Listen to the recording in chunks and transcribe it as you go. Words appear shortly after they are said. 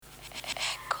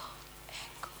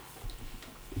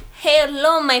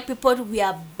Hello my people, we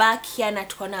are back here na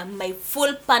tuko na my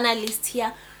full panelist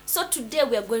here. So today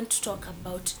we are going to talk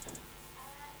about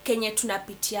kenye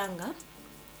tunapitianga.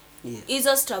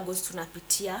 Hizo struggles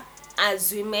tunapitia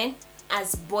as women,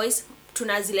 as boys,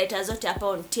 tunazileta zote hapa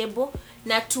on table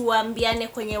na tuambiane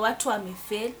kwenye watu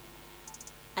wamefail.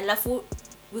 Alafu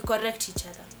we correct each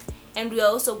other. And we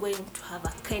are also going to have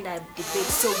a kind of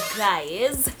debate. So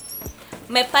guys,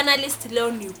 my panelist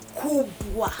leo ni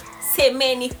kubwa.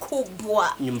 Semeni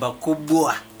kubwa. Nyumba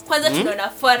kubwa. Kwanza tunaona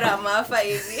forum hapa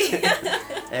hivi.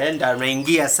 Ndio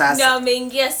ameingia sasa. Ndio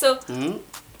ameingia so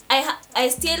I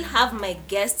still have my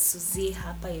guest Suzy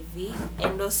hapa hivi,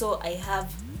 and also I have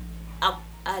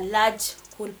a large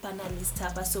whole panelist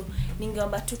hapa, so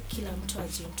ningeomba tu kila mtu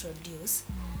ajiintroduce.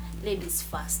 Ladies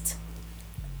first.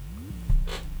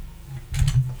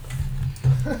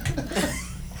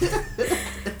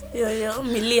 Yo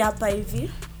Mili hapa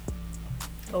hivi.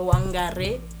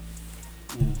 Wangare.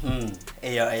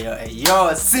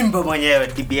 Yo Simba mwenyewe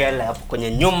DBL hapo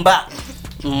kwenye nyumba.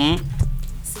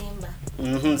 Simba.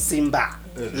 Simba.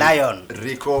 Lion.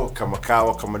 Rico kama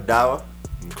kawa kama dawa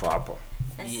niko hapo.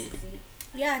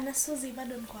 Yeah, na Suzy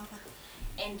bado niko hapa.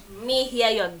 And me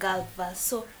here, your girl Val.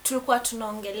 So tulikuwa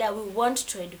tunaongelea, we want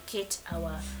to educate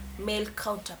our male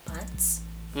counterparts.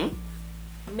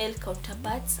 Male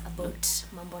counterparts about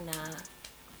mambo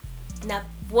na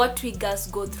what we girls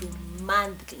go through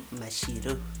monthly.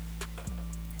 Mashiro.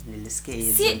 Nilisikia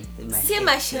hizo. Si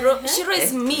Mashiro. Shiro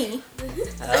is me.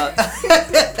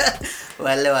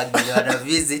 Wale wageni wana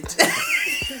visit.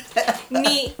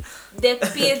 Ni the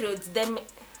periods, the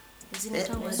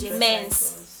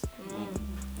mens.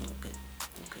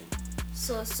 Okay.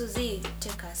 So Suzy,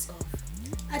 take us off.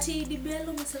 Ati DBL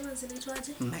umesema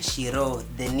zinaitwaje? Mashiro,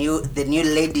 the new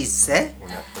ladies,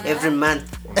 every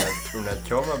month.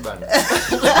 Unachoma bana.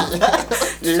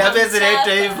 Labda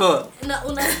zinaitwa hivyo. Na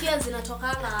unasikia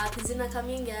zinatokana wapi?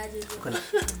 Zinakaminga aje?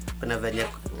 Kuna venye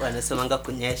wanasemanga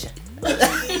kunyesha.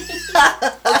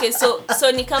 Okay,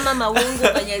 so ni kama mawingu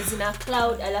kwenye zina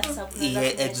cloud alafu kuna.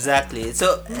 Yeah, exactly.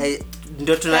 So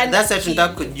ndio that's what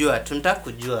tunataka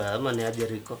kujua ama ni aje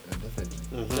Rico.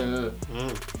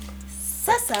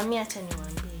 Sasa mimi hata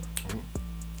niwaambie.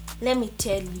 Let me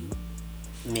tell you.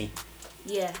 Me.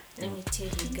 Yeah, let me tell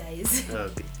you guys.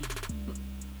 Okay.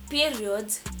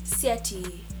 Periods si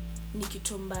ati ni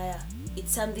kitu mbaya.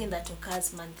 It's something that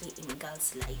occurs monthly in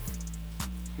girls' life.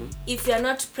 If you are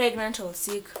not pregnant or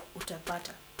sick,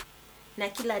 utapata. Na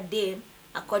kila day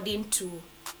according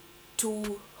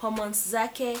to hormones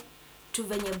zake, to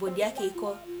venye body yake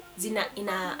iko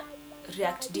ina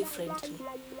react differently.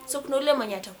 So kuna ule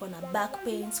mwenye atakuwa na back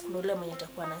pains, kuna ule mwenye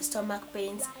atakuwa na stomach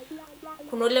pains,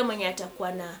 kuna ule mwenye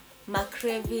atakuwa na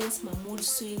cravings, mood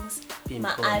swings,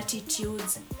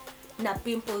 altitudes na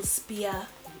pimples pia.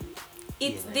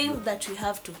 It's things that we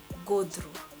have to go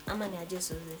through. Ama ni aje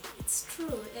Suzy? It's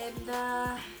true, and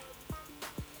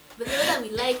but whether we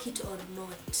like it or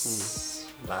not,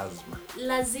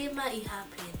 lazima it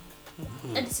happen.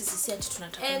 And sisi si ati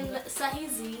tunataka. And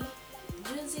sahizi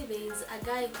juzi there is a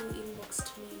guy who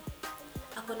inboxed me.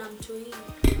 Akona mtoi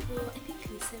who I think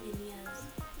he's 7 years.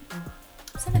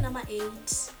 7 ama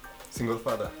 8. Single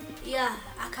father. Yeah,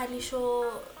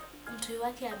 akanisho mtoi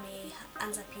wake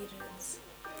ameanza periods.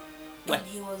 And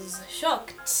he was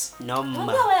shocked. No ma.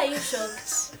 Why are you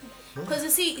shocked? Because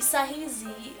you see sahizi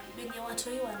wenye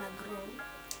watoi wana grow.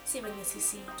 Si wenye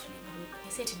sisi tuligrow.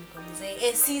 Sisi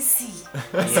tulikomzee. Sisi.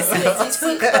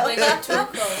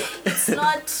 It's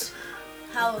not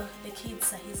how the kids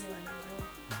sahizi wana grow.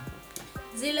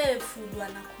 Zile food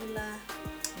wanakula,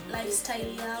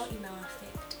 lifestyle yao ina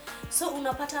affect. So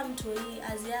unapata mtoi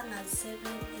as young as 7,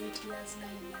 8 years, 9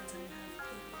 years and have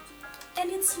periods.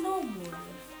 And it's normal.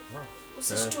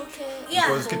 Usishtuke. Yeah.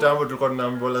 Because kitambo tulikuwa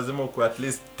tunaambiwa lazima uko at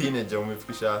least teenager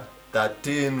umefikisha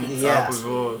 13 hapo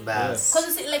hivyo.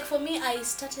 Because see, like for me I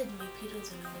started my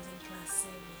periods when I was in class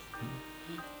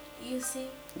 7. You see?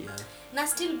 Yeah. Na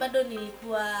still bado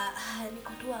nilikuwa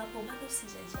niko tu hapo bado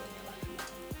sijajielewa kitu.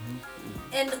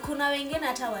 And kuna wengine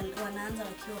hata wanaanza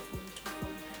wakiwa form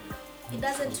 2. It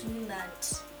doesn't mean that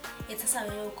it's sasa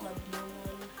wewe uko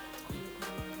abnormal.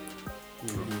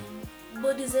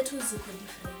 Body zetu ziko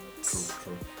different.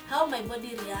 True. How my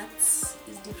body reacts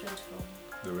is different from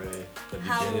The way the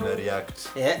beginning react.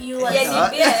 Yeah. you are.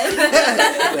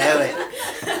 Wewe.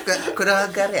 Kuna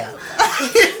wagaria.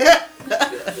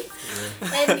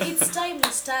 And it's time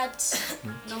to start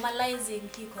normalizing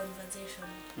the conversation.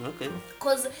 Okay.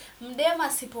 Because mdema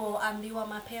sipoambiwa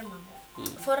mapema.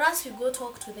 For us we go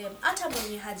talk to them. Hata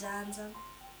mwenye hajaanza.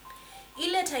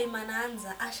 ile time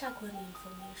anaanza ashakuwa na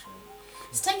information.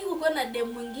 Sitaki kukuwa na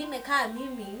dem mwingine kama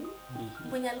mimi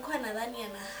mwenye alikuwa nadhani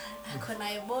ako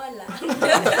na Ebola.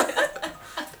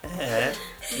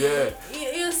 Yeah.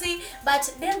 You see,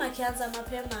 but dem akianza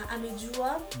mapema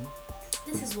amejua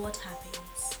this is what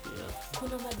happens.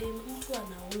 Kuna madem mtu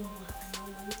anaumwa,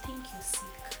 you think you're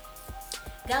sick.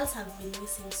 Girls have been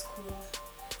missing school.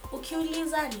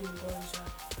 Ukiuliza ni ugonjwa.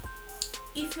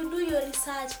 If you do your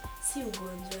research, si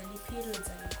ugonjwa, ni periods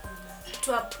alikuwa na.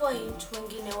 To a point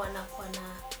wengine wanakuwa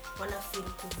na wana feel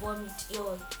kuvomit,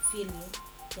 hiyo feeling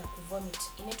ya kuvomit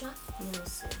inaitwa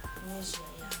nausea.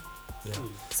 Yeah.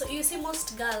 So you see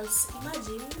most girls,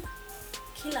 imagine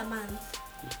kila month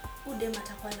udem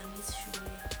atakuwa na miss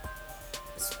shule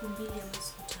siku 2 ama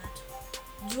siku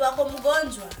 3. Juu ako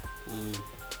mgonjwa.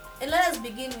 And let us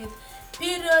begin with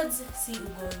periods si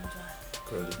ugonjwa.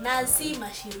 Na si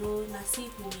mashiro, na si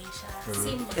kunyesha,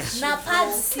 Si mashiro. na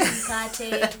pads si mkate,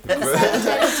 ni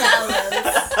sanitary towels.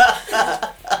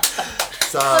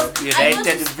 So,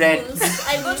 United bread.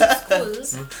 I go to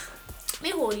schools.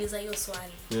 Mi huuliza hiyo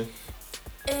swali.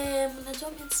 yeah.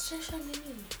 Mnajua menstruation ni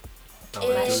nini?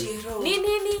 Mashiro. Ni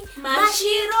nini?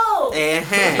 Mashiro.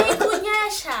 Ni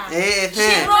kunyesha.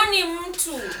 Shiro ni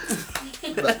mtu.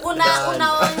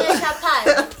 Unaonyesha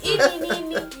pad. Hii ni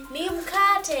nini? Ni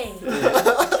mkate.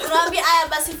 Unaambia aya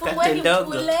basi fungueni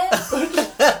kule.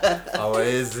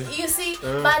 Hawezi. You see,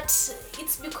 but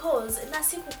it's because na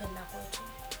si kupenda kwetu.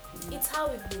 It's how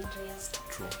we've been raised.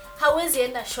 True. Hawezi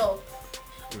enda shop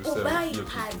ubai Hiyo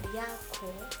pad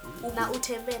yako na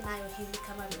utembee nayo hivi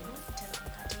kama mimi nataka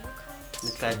mkate yuka.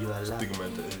 Nikajua la.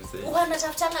 Stigmatization.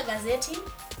 Wanatafutanga gazeti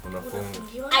Unafunga.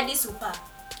 unafungiwa. Hadi super.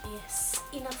 Yes,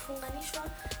 inafunganishwa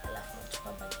alafu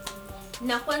unachukua bagi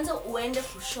nyingine. Na kwanza uende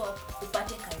kushop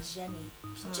upate kajiani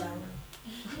kijana.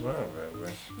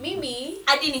 Wewe. Mimi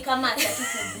Hadi ni kama hataki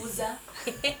kuguza.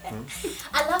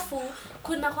 alafu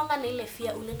kuna kwanga na ile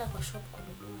fear unaenda kwa shop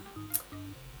kununua.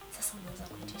 Sasa unaweza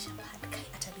kuitisha pad kai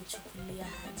atanichukulia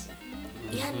haja.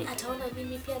 Yaani ataona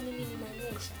mimi pia mimi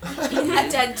ninanyesha.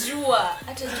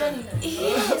 Atajua ni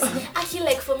Yes, I feel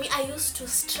like for me I used to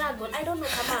struggle. I don't know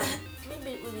kama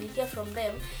maybe we will hear from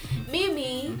them.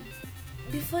 Mimi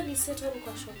before ni settle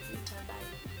kwa shop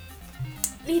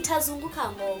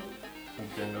nitazunguka ngoma.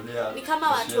 Ukiangalia Ni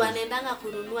kama watu wanaendanga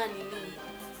kununua nini?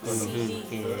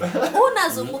 CD. Yeah.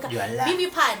 Unazunguka. Jwala. Mimi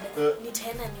pad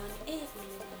nitaenda nione ule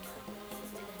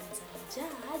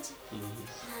judge.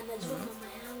 Na anajua mama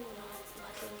yangu na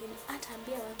watu wengine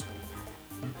ataambia watu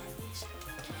wananyesha.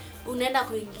 Unaenda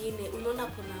kwingine unaona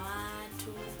kuna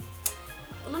watu.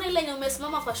 Unaona ile yenye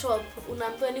umesimama kwa shop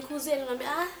unaambiwa nikuuzie,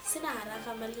 unaambia sina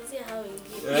haraka malizia hao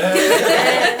wengine.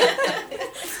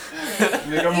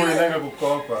 ni kama unaenda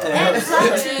kukopa.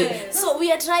 Exactly. So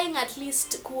we are trying at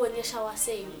least kuonyesha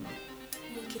wasee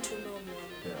ni kitu normal.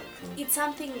 Yeah, true. It's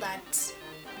something that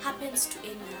happens to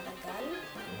any other girl.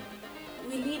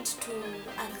 We need to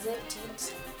accept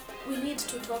it. We need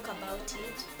to talk about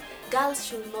it. Girls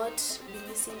should not be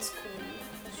missing school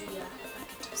juu ya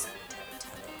packet of sanitary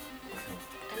towel.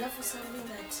 Alafu something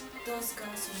that those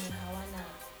girls wenye hawana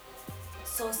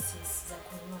sources za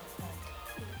kununua pad.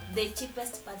 The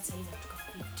cheapest pads inatoka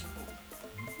 50 bob.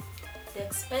 The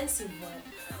expensive one.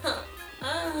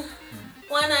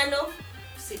 Wanano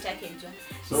sitake jua.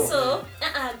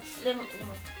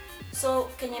 So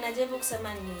Kenya najaribu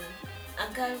kusema ni a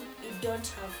girl, you don't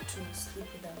have to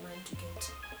sleep with a man to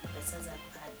get pesa za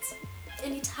pads.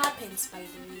 And it happens, by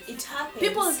the way. It happens.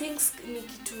 People think ni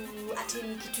kitu ati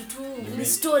ni kitu tu ni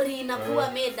story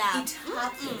inakuwa made up. It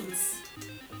happens.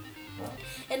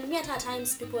 And me at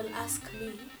times people ask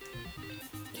me,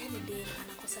 yani day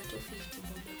anakosa 250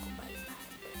 bob ya kubuy pad.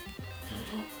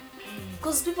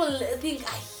 Because people think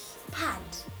pad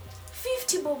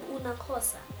 50 bob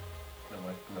unakosa.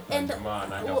 And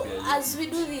as we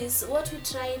do this, what we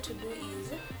try to do is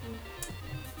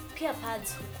pia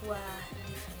pads hukua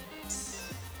different.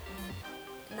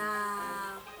 Na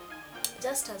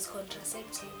just as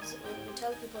contraceptives, when we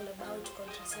tell people about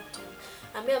contraceptive,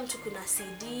 ambia mtu kuna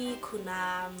CD,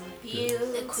 kuna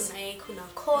pills, kuna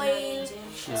coil.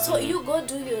 So you go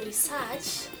do your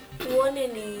research, uone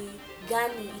ni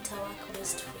gani ita work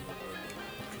best for your body.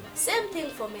 Same thing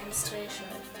for menstruation.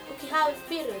 Have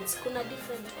periods, kuna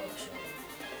different options.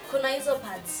 Kuna hizo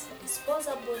pads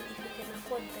disposable if you can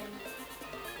afford them.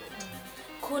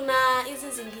 Kuna hizo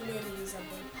zingine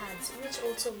reusable pads which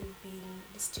also we've been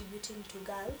distributing to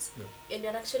girls. And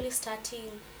we're actually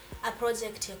starting a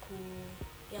project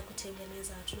ya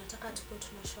kutengeneza. Tunataka tuko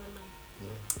tunashona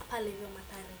pale hivyo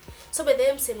Mathare. So by the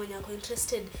way mse mwenye ako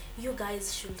interested, you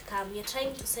guys should come. We're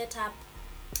trying to set up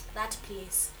that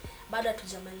place. bado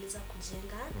hatujamaliza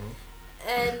kujenga.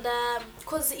 And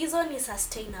cause hizo ni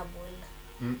sustainable.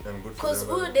 And good cause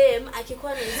huyu dem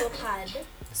akikuwa na hizo pad,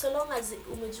 so long as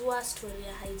umejua story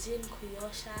ya hygiene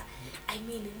kuiosha, I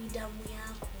mean ni damu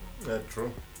yako. Yeah,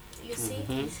 true. You see?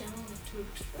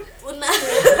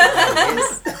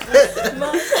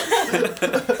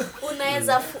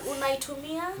 Unaweza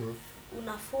unaitumia,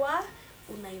 unafua,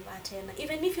 unaivaa tena.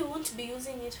 Even if you won't be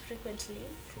using it frequently,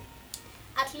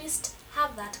 at least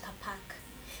have that kapak.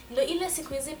 Ndio ile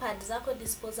siku hizi pads zako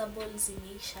disposable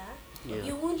zimeisha,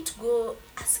 you won't go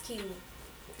asking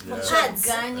for pads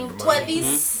for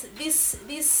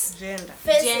this gender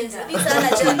faces, this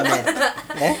other gender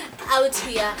out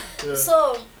here.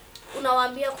 So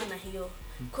unawaambia kuna hiyo,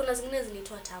 kuna zingine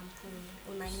zinaitwa tampon,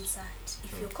 una insert.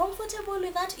 If you're comfortable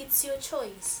with that, it's your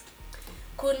choice.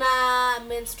 Kuna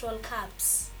menstrual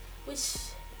cups which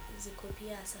ziko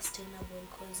pia sustainable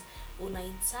because una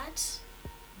insert,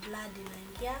 blood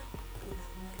inaingia,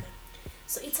 unamwaga.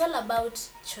 So it's all about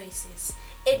choices.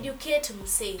 Educate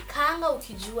msee. Kaanga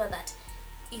ukijua that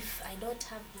if I don't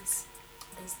have this,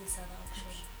 there's this other option.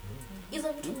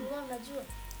 Hizo vitu mlikuwa mnajua?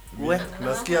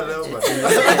 Nasikia leo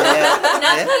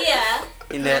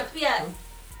na pia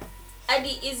hadi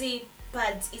hizi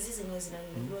pads hizi zenye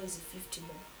zinanunuliwa hizi 50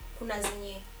 bob, kuna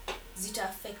zenye zita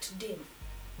affect them,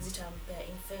 zitampea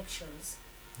infections.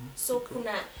 So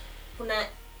kuna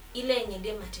ile yenye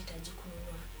dem atahitaji kununua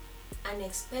an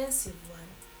expensive one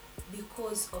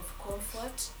because of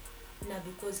comfort na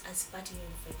because asipati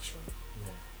infection.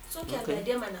 So kiambia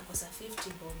dem anakosa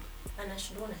 50 bob,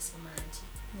 anashindwa unasemaje?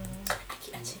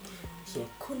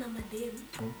 Kuna madem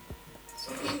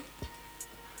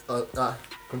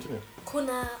continue.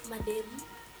 Kuna madem,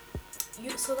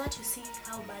 so that you see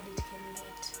how bad it can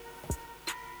get.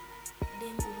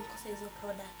 Dem unakosa hizo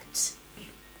product,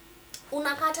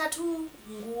 unakata tu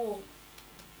nguo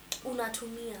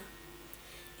unatumia,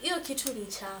 hiyo kitu ni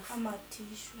chafu. Ama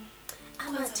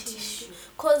tissue.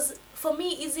 Cause for me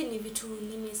hizi ni vitu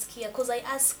nimesikia, cause I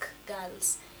ask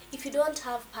girls, if you don't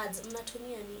have pads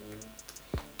mnatumia nini?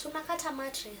 Tunakata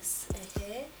mattress,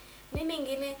 nini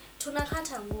ingine?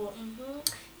 Tunakata nguo,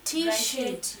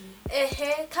 tissue,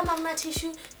 kama mna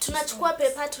tissue tunachukua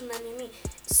paper, tuna nini,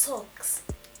 socks.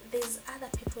 There's other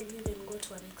people who even go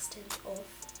to an extent of,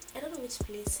 I don't know which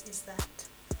place is that,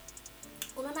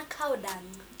 unaona cow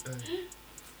dung.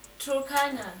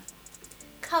 Turkana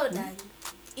Cow dung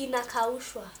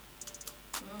inakaushwa,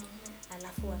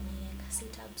 alafu wanaweka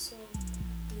sit absorb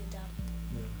hiyo damu.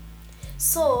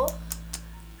 So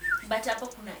but hapo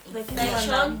kuna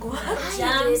infection,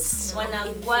 germs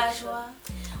wanagwashwa.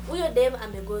 Huyo dem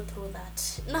amego through that,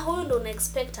 na huyo ndo una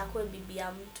expect akwe bibi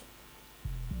ya mtu,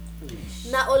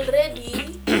 na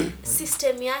already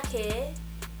system yake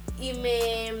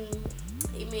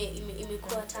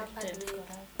imekuwa tampered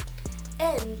with.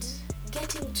 And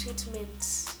getting treatment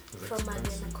from a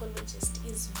gynecologist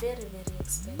is very, very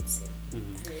expensive.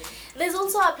 There's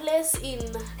also a place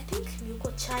in, I think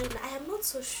yuko China, I am not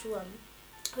so sure,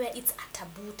 where it's a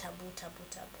taboo.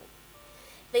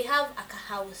 They have a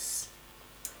house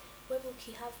where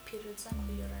you have periods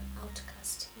zako, you're an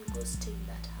outcast, you go stay in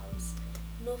that house,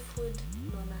 no food,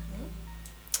 no nothing.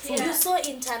 You saw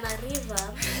in Tana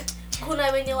River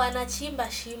kuna wenye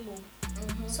wanachimba shimo.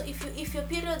 So if your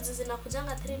periods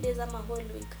zinakujanga 3 days ama whole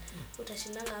week,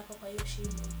 utashindana hapo kwa hiyo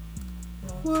shimo.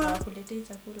 Kuletea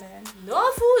chakula yani.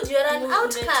 No food, you're an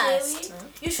outcast.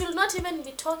 You should not even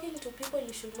be talking to people,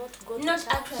 you should not go to church.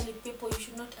 Actually people, you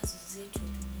should not associate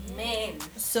with men.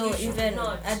 So even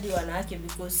hadi wanawake,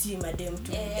 because see madam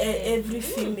to every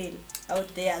female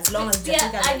out there, as long as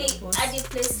hadi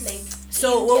place like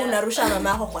so wewe unarusha mama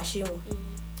yako kwa shimo.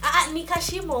 Ni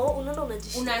kashimo, unaona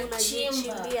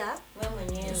unajichimbia wewe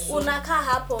mwenyewe. Unakaa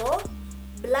hapo,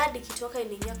 blood ikitoka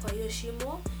inaingia kwa hiyo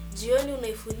shimo, jioni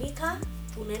unaifunika,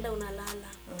 unaenda unalala.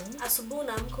 Asubuhi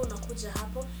unaamka unakuja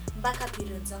hapo mpaka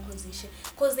periods zako ziishe,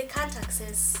 because they can't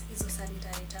access hizo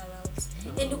sanitary towels.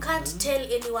 And you can't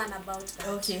tell anyone about that.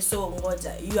 Okay, so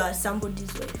ngoja, you are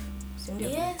somebody's wife. Sindio?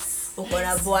 Yes. Uko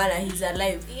na bwana, he's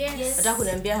alive. Yes. Hata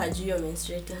kuniambia hajui you're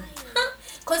menstruating.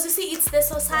 Because you see, it's the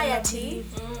society,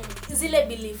 zile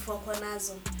belief wako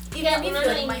nazo. Even if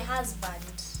you're my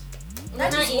husband,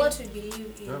 that is what we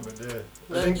believe in. Yeah, but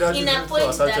I think that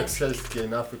is such a success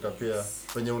in Africa pia.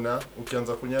 Wenye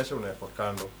ukianza kunyesha unawekwa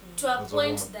kando. To a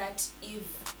point that if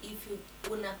you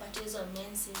unapata hizo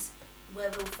menses,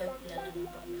 wewe ufai kulala na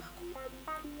bwana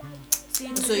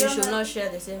wako. So you should not share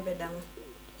the same bed.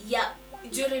 Yeah,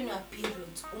 during your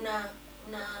periods, una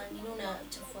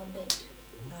chafua bed.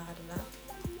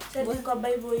 Sasa kwa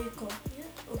Bible iko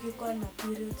ukikuwa na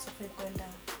periods ufai kwenda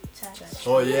church.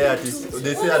 Oh yeah,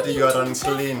 they say that you are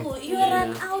unclean. You are an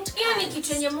outcast. Hiyo ni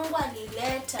kitu yenye Mungu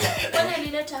alileta. Bwana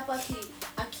alileta hapa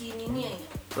akininia.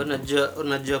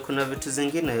 Unajua kuna vitu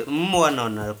zingine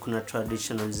wanaona kuna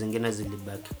traditional zingine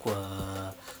zilibaki kwa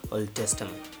Old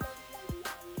Testament.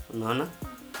 Unaona?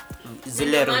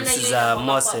 Zile rules za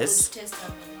Moses.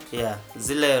 Yeah,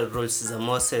 zile rules za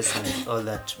Moses and all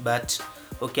that. But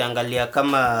ukiangalia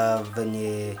kama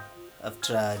venye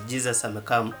after Jesus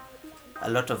amekam, a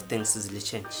lot of things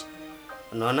zilichange.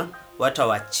 Unaona? Watu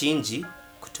wachinji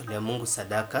kutolea Mungu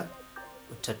sadaka,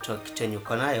 utatoa kitu yenye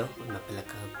uko nayo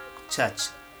unapeleka church.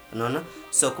 Unaona?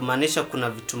 So kumaanisha kuna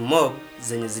vitu mob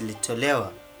zenye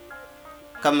zilitolewa.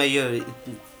 Kama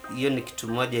hiyo ni kitu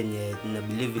moja yenye na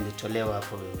believe ilitolewa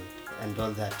hapo and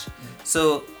all that.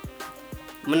 So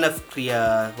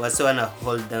mnafikiria wase wana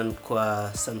hold down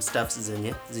kwa some stuffs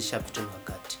zenye zishapita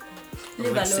wakati.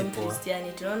 Live alone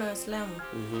Christianity. Tunaona Waislamu.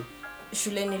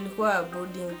 Shule nilikuwa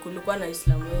boarding, kulikuwa na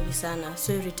Waislamu wengi sana.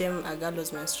 So every time a girl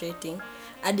was menstruating,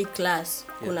 hadi class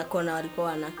kuna kona walikuwa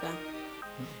wanakaa.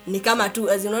 Ni kama tu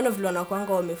as unaona vile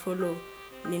wanakuanga wamefollow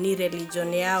nini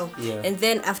religion yao. And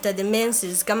then after the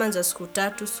menses kama nza siku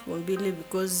 3 siku 2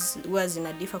 because huwa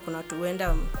zinadifa, kuna watu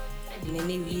huenda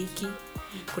nini wiki,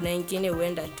 kuna wengine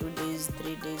huenda 2 days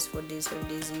 3 days 4 days 5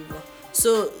 days hivyo.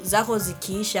 So zako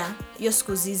zikiisha, hiyo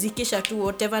siku zikisha tu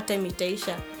whatever time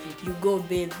itaisha, you go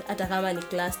bathe. Hata kama ni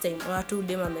class time watu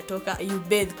dem ametoka, you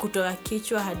bathe kutoka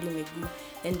kichwa hadi miguu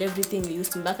and everything you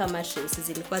used mpaka mattress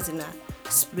zilikuwa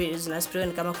zina spray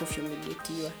ni kama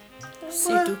kufumigatiwa. Si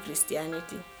tu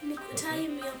Christianity. Ni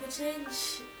time ya kuchange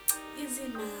hizi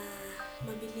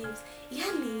ma beliefs.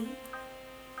 Yani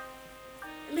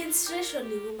menstruation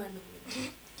ni womanhood.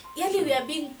 Yani we are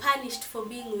being punished for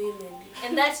being women.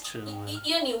 And that's true.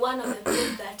 You ni one of the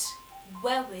proof that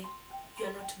wewe you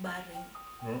are not barren.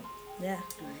 Yeah.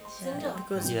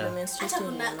 Because hata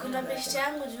kuna beshte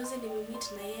yangu juzi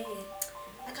nimemeet na yeye.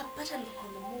 Akapata niko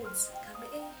na moods. Kama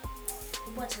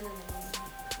mbona tena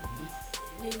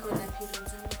na niko na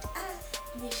periods zangu.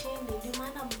 Nyesheni ndio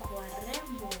maana mko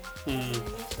warembo.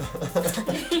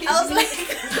 I was like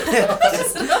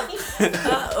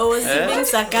was he being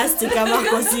sarcastic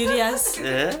or serious?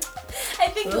 I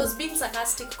think he was being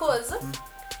sarcastic because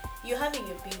you're having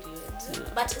your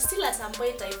period, but still at some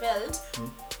point I felt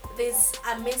there's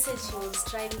a message he was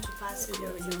trying to pass.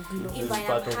 If I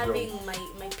am having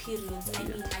my periods, I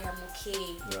mean I am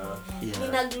okay.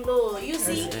 Nina glow. You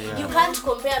see, you can't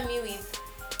compare me with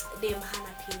them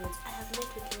Hannah periods. I have met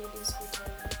with ladies who tell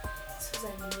me,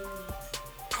 Susan,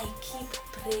 I keep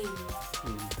praying.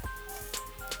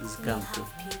 Come to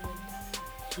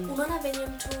unaona venye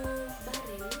mtu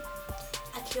barren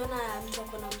akiona mtu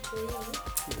akona mtu yeye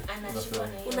anashikwa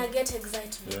na una get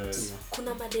excitement.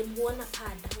 Kuna madem huona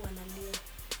pad wanalia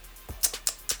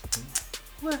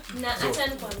na hata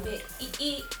nikwambie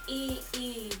hii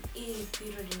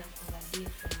period inakuwa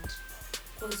different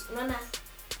because unaona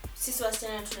sisi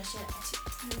wasichana tunashare ati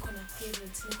niko na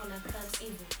periods, niko na cramps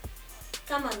hivyo.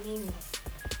 Kama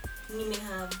mimi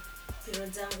have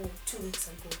periods zangu 2 weeks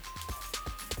ago,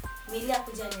 Milia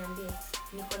kuja niambie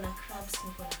niko na cramps,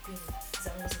 niko na periods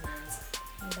zangu zinaanza.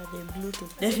 The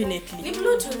Bluetooth definitely. Ni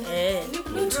Bluetooth. Ni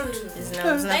Bluetooth.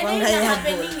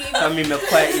 Kama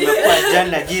imekuwa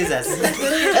jana Jesus.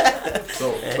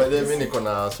 So, by the way niko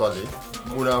na swali.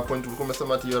 Kuna point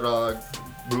umesema ati you're a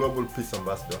global peace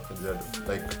ambassador.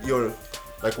 Like you're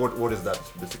like what is that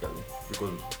basically?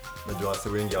 Because najua wase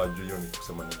wengi hawajui hiyo ni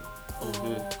kusema nini.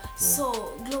 So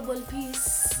Global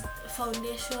Peace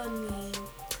Foundation ni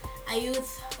a youth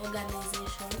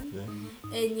organization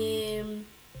and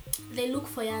they look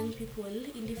for young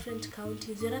people in different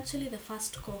counties. You're actually the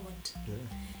first cohort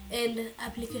and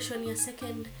application ya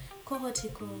second cohort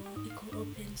iko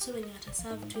open, so when you are to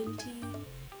serve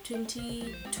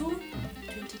 2022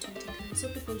 2023, so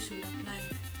people should apply.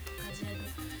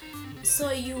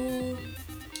 So you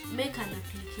make an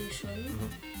application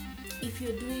if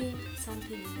you're doing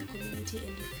something in the community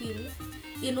and you feel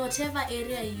in whatever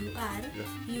area you are,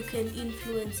 you can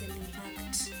influence and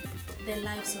impact the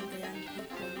lives of the young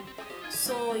people.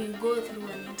 So you go through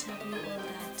an interview, all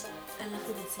that, and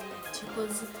after they select you,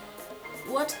 because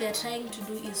what they're trying to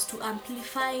do is to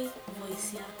amplify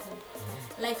voice yako.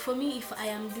 Like for me, if I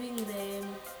am doing the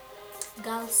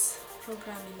girls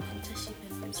program in mentorship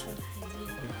and menstrual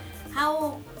hygiene,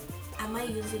 how am I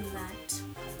using that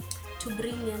to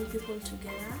bring young people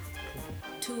together,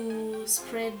 to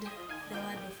spread the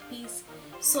word of peace?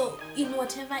 So in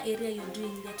whatever area you're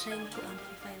doing, they're trying to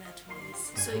amplify that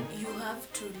voice. So you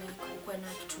have to like when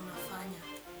kitu unafanya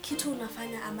kitu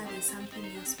unafanya ama there's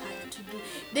something you aspire to do.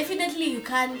 Definitely you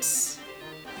can't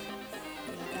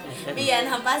be an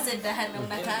ambassador na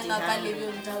unakaanga pale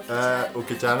hivyo mtafuta.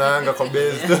 Ukichananga kwa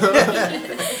base.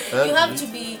 You have to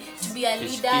be a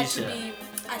leader, to be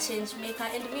a change maker,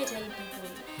 and me tell people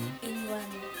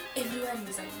everyone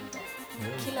is a leader.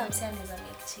 Kila msee anaweza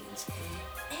make change.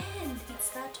 And it's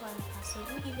that one person,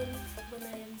 even when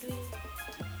I am doing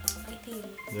my thing,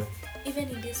 even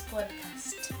in this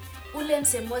podcast, ule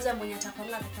msee mmoja mwenye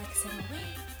atakwanga akisema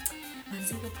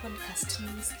manzigo podcast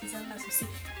nimesikizana susi.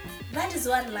 That is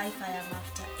one life I am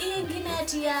after. Hii ingine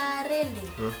ati ya rende,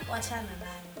 wachana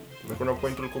nayo. Na kuna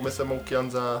point ulikuwa umesema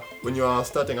ukianza when you are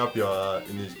starting up your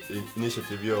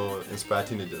initiative, your Inspire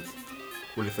Teenagers,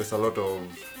 will face a lot of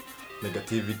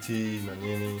negativity na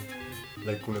nini,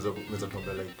 like unaweza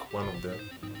tuambia like one of the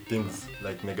things,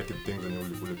 like negative things zenye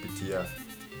ulipitia,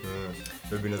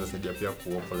 maybe unaweza saidia pia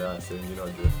kuokolea wase wengine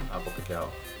wajue hapo peke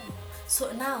yao.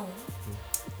 So now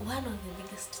one of the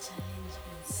biggest challenge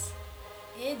is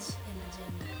age and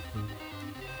gender.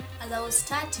 As I was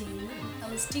starting,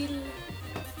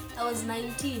 I was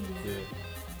 19.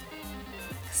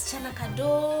 Kasichana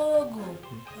kadogo.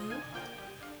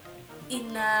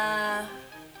 In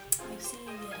you see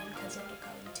we are in Kajiado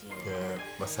County.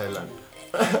 Masailand.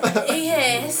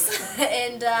 Yes.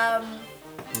 And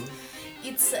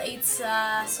it's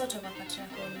sort of a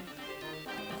patriarchal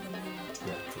community.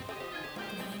 Yeah, true.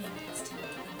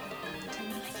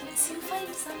 So you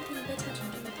find something better to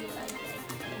do with your life,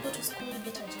 like go to school,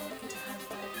 get a job, get a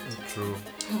husband. True.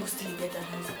 Mostly get a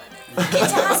husband.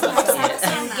 Get a husband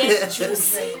and get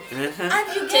children.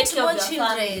 And you get more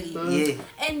children.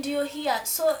 Yeah. And you're here.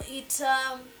 So it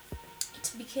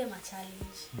became a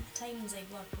challenge. At times I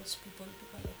go approach people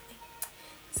are like, hey,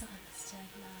 sawa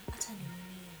nasichana, hata ni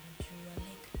nini anajua,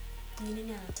 like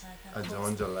nini anataka.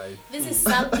 Ajaonja life. This is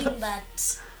something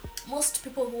that most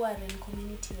people who are in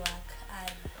community work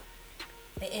are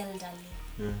the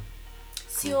elderly.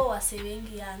 Sio wase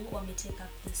wengi young wame take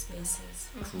up these spaces.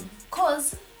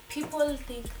 Cause people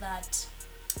think that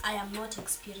I am not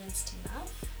experienced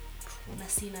enough na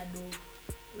sina do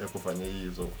ya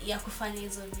kufanya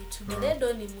hizo vitu. But they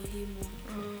don't ni muhimu.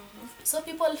 So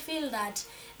people feel that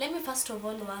let me first of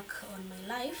all work on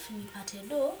my life, nipate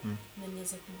do,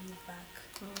 niweze kugive back.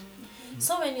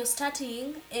 So when you're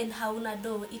starting and hauna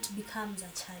do, it becomes a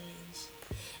challenge.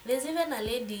 There's even a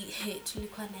lady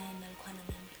tulikuwa naye alikuwa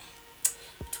ananiambia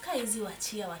tuka hizi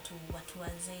wachia watu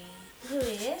wazee.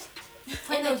 Wewe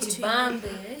fanya kitu bambe.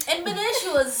 And but then she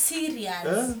was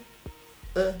serious.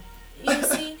 You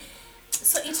see,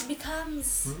 so it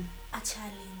becomes a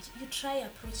challenge. You try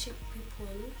approaching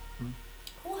people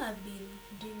who have been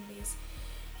doing this.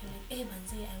 You're like, hey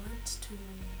manze, I want to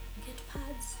get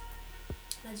pads.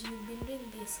 Na you've been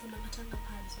doing this, unapatanga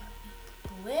pads wapi?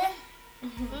 We?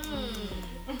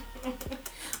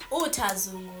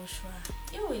 Utazungushwa.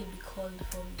 You will be called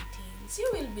for meetings. You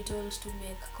will be told to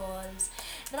make calls,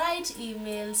 write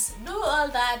emails, do all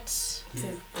that.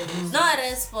 No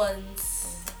response.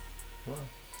 Wow.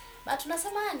 But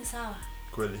unasema ni sawa.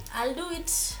 Kweli. I'll do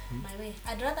it my way.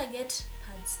 I'd rather get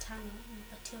pads 5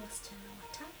 nipatie wasichana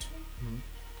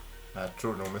 3.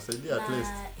 True, no umesaidia at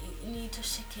least.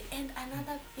 Nitosheke. And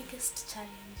another biggest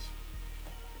challenge.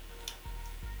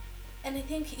 And I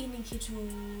think hii ni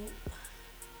kitu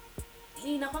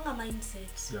inakwanga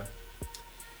mindset. Yeah.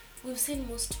 We've seen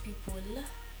most people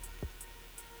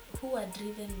who are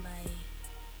driven by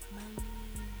money,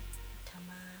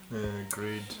 tamaa.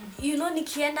 Great. You know,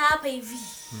 nikienda hapa hivi,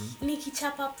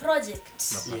 nikichapa project,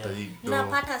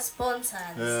 napata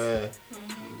sponsors.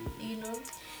 You know,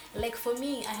 like for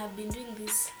me, I have been doing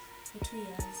this for 2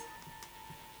 years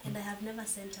and I have never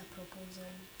sent a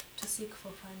proposal to seek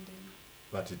for funding.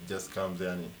 But it just comes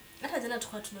yani. Hata jana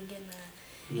tulikuwa tunaongea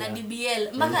na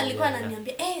DBL. Mpaka alikuwa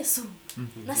ananiambia, Su,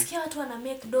 nasikia watu wana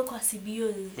make do kwa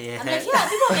CBOs." I'm like, yeah,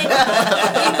 people make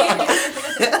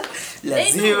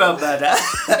lazima bada.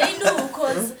 They do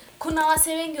because kuna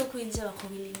wase wengi huku nje wako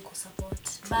willing ku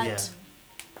support. But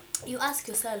you ask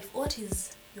yourself, what is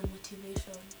your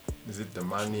motivation? Is it the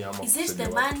money ama Is it the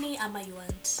money ama you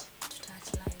want to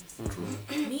touch lives?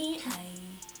 Me, I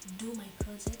do my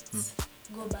projects.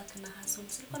 Go back na hustle.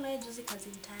 Siko na juzi kazi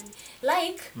mtani.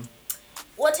 Like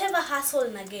whatever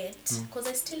hustle na get, because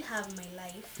I still have my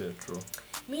life. Yeah, true.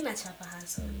 Me na chapa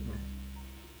hustle.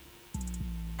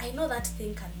 I know that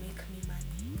thing can make me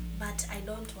money, but I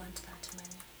don't want that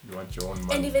money. You want your own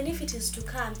money. And even if it is to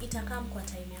come, ita come kwa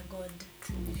time ya God.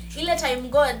 Ile time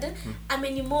God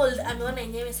amenimold, ameona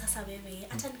yenyewe sasa wewe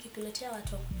hata nikikuletea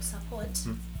watu wa kusupport,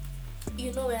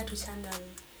 you know where to channel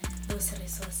those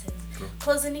resources.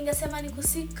 Cause ningesema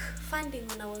nikusik funding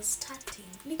when I was starting.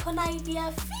 Niko na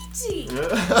idea fiti.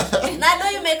 Na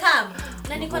leo imekam.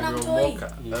 Na niko na mtoi.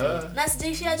 Na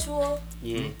sijaishia chuo.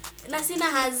 Na sina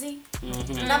hazi.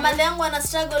 Na mali yangu ana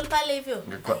struggle pale hivyo.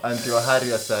 Niko anti wa hari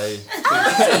ya sahi.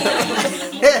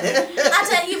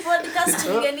 Hata hii podcast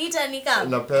ingeniita nikam.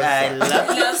 Na pesa.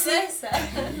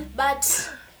 But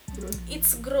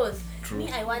it's growth.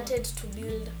 Me, I wanted to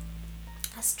build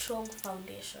a strong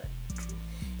foundation.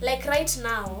 Like right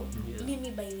now,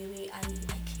 Mimi, by the way, I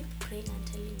keep praying and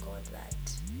telling God that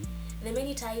the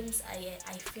many times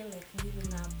I feel like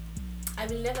giving up, I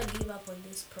will never give up on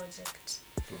this project.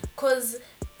 Because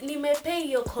nimepay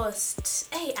your cost.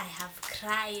 Hey, I have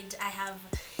cried. I have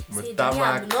said,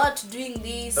 I'm not doing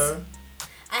this.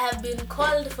 I have been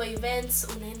called for events.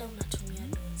 Unaenda unatumia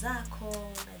do zako,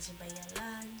 unajibaya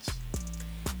lunch.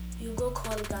 You go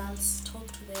call girls, talk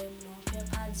to them, unawapea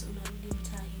pads, unarudi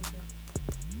mtaa hivyo.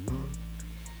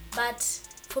 But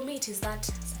for me it is that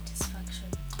satisfaction.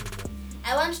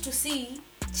 I want to see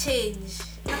change.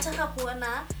 Nataka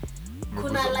kuona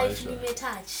kuna life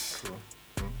nimetouch.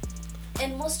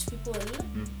 And most people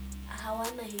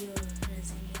hawana hiyo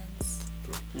resilience.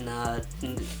 Na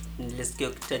nilisikia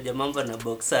ukitaja mambo na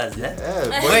boxers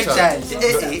Boy child.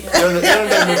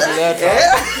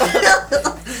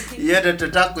 Yote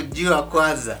tutaka kujua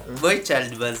kwanza. Boy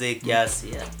child bazee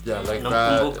kiasi ya. Yeah, like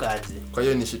nakumbuka aje. Kwa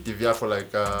hiyo initiative yako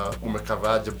like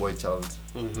umekavaje boy child?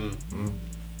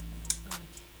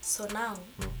 So now,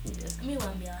 mi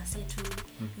waambia wase tu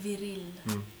viril.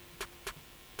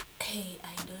 Hey,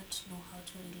 I don't know how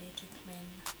to relate with men.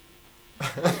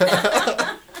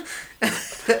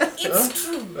 It's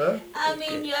true. I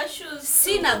mean your shoes.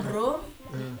 Sina bro.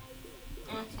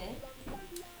 Okay.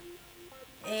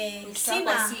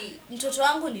 Sina mtoto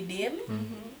wangu ni dem.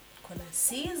 Kuna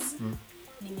sis.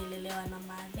 Nimelelewa na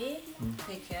madhe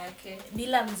Peke yake.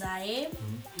 bila mzae.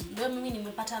 Ndio mimi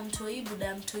nimepata mtoi,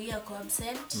 buda mtoi ako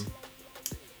absent.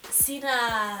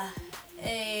 Sina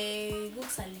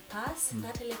books alipass.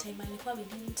 Not ile time alikuwa we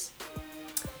didn't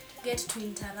get to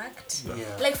interact.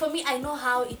 Like for me, I know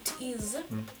how it is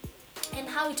and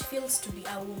how it feels to be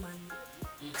a woman.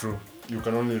 True. You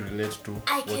can only relate to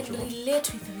I can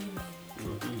relate with women.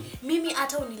 Mimi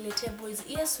hata unilete boys.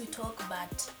 Yes, we talk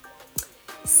but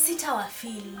sitawa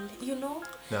feel, you know?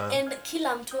 Yeah. And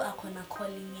kila mtu ako na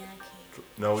calling yake.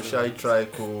 Na ushai try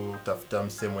kutafuta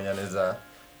msee mwenye anaweza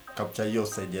capture your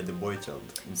side ya the boy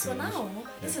child. So now,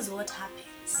 this is what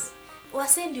happens.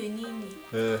 Wase ndio nini?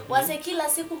 Wase kila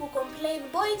siku kucomplain,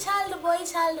 boy child, boy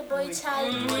child, boy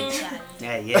child, boy child.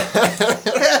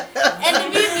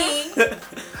 And mimi,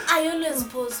 I always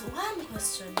pose one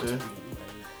question to people.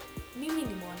 Mimi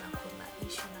nimeona kuna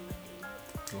issue na madeni.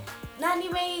 Na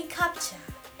nimei capture.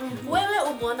 Wewe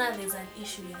umeona there's an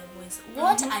issue with the boys.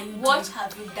 What are you doing? What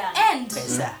have you done? And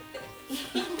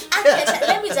actually,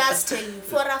 let me just tell you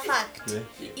for a fact,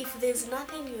 if there's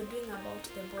nothing you're doing about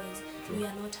the boys, we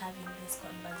are not having this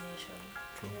conversation.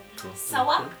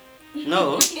 Sawa?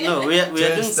 No, we are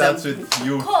doing something with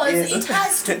you. Because it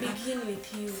has to begin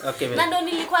with you. Okay, na ndo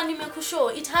nilikuwa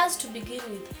nimekushow, it has to begin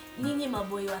with nyinyi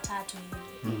maboy watatu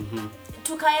hivi.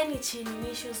 Tukaeni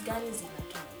chini, issues gani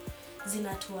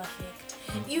zinatu affect.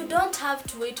 You don't have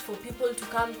to wait for people to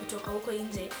come kutoka huko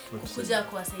nje kuja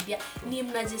kuwasaidia. Ni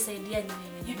mnajisaidia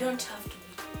nyinyi. You don't have to be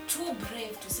too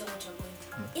brave to say what you're going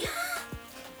through. Yeah.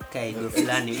 kaigo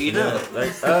fulani, you know.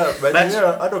 Like but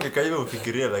yeah, I don't care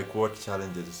ufikiria like what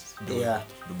challenges do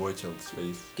the boy child's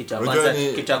face. Kitu kwanza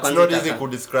It's not easy to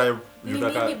describe.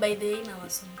 Mimi by the way na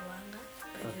wasumbuanga.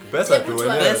 Pesa tu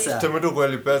wewe. Temetu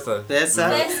kweli pesa.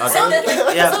 Pesa.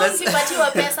 Yeah,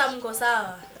 sipatiwa pesa mko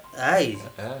sawa. Ai.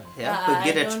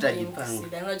 Pengine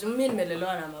tutajipanga. Unajua mimi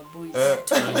nimelelewa na maboys.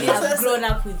 I have grown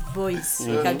up with boys.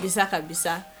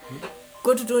 Kabisa.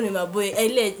 Kwetu tu ni maboy.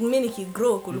 Ile mimi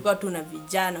nikigrow kulikuwa tu na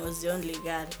vijana, was the only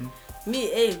girl.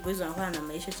 Boys wanakuwa na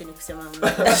maisha chini kusema Mungu.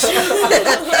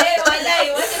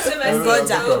 Walai, wacha sema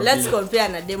Ngoja, let's compare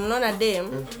na dem. Unaona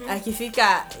dem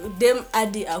akifika dem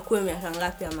hadi akue miaka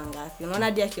ngapi ama ngapi. Unaona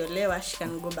hadi akiolewa she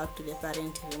can go back to the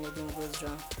parent if anything goes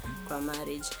wrong kwa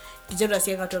marriage. Kijana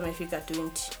asiye tu amefika 20,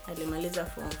 alimaliza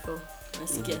form 4.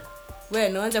 Nasikia. Wewe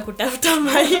unaanza kutafuta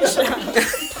maisha.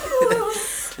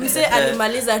 Mse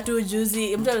alimaliza tu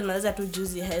juzi, mtu alimaliza tu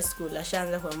juzi high school,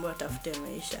 ashaanza kuambiwa atafute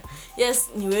maisha. Yes,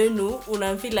 ni wenu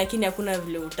unamfeel lakini hakuna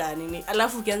vile utanini.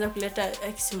 Alafu ukianza kuleta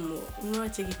eximu,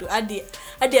 unawache kitu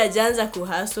hadi ajaanza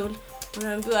kuhustle.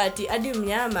 Unaambiwa ati hadi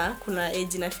mnyama kuna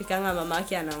age inafikanga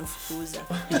mamake anamfukuza.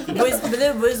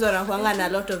 Boys wanakuanga na a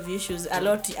lot of issues,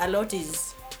 a lot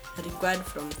is required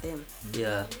from them.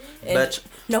 Yeah. But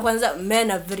na kwanza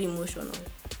men are very emotional.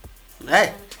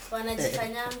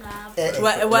 wanajifanyanga hapo.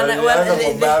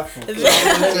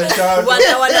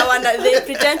 They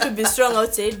pretend to be strong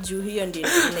outside juu hiyo ndio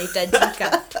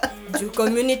inahitajika. Juu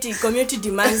community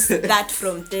demands that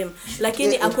from them.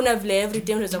 Lakini hakuna vile every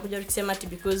time unaweza kuja ukisema ati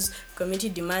because community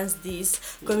demands this,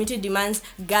 community demands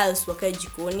girls wakae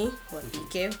jikoni,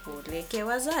 wapike, waleke,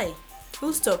 wazae.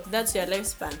 Full stop, that's your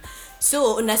lifespan.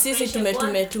 So na sisi tume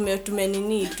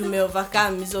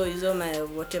overcome hizo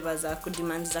whatever za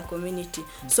demands za community.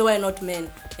 So why not men?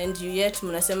 And you yet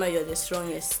mnasema you're the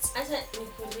strongest. Acha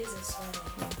nikuulize swali.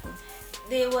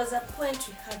 There was a point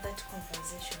we had that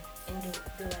conversation and they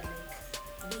were like,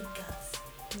 big girls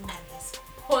are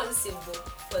responsible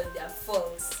for their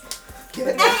falls.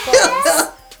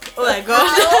 Oh my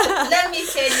god. Now, let me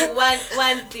tell you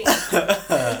one thing.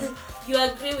 You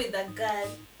agree with the girl,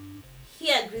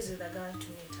 he agrees with the girl to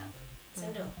meet up.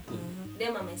 Sendo?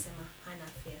 Dem amesema hana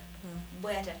fear.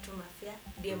 Boy atatuma fear,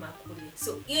 dem akule.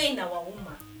 So hiyo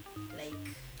inawauma like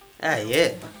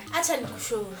yeah. Acha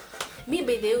nikushow. Me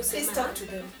by the way please talk to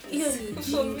them. Hiyo ni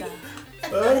ujinga.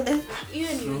 Hiyo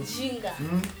ni ujinga.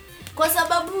 Kwa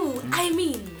sababu I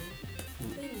mean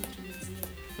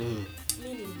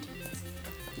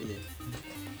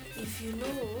if you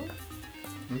know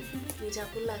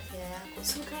nitakula fare yako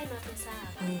so kae na pesa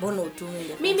yako. Mbona utume?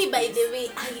 Mimi by the way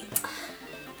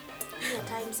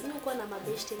times mimi kwa na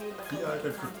mabeshte mimi baka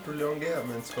tuliongea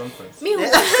men's conference. Mimi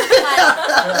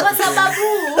kwa sababu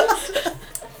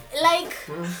like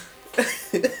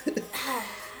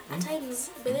at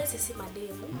times bele sisi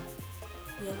mademu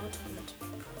we are not good.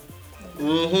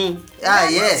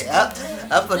 Yeah.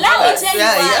 Hapo Let me tell you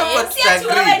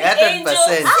why.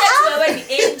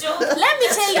 Let me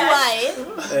tell you why.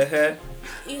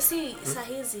 You see,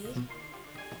 sahizi,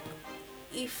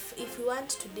 if you want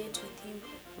to date with you,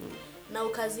 na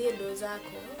ukazie do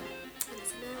zako,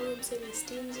 anasema wewe msemi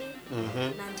stingy,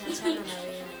 na nitaachana na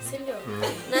wewe. Si ndio?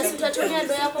 Na si utatumia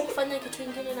do yako kufanya kitu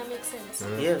kingine na make sense.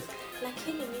 Yes.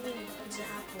 Lakini mimi nimekuja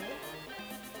hapo,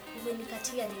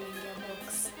 umenikatia nimeingia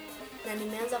box. Na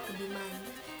nimeanza kudemand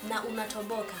na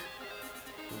unatoboka.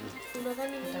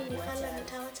 Unadhani mimi nikala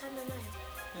nitawachana nayo?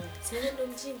 Siwe ndo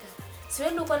mjinga.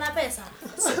 Siwe ndo uko na pesa.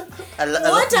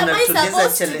 What am I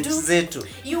supposed to do? Zetu.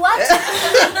 You want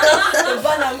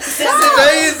Bana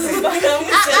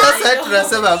Sasa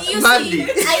tunasema Monday.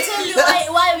 I tell you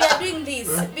why we are doing this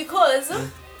because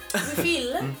we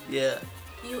feel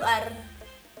you are,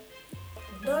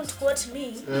 don't quote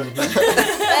me.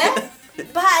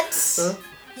 But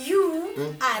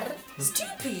you are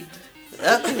stupid.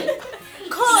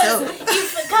 Cause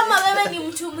if kama wewe ni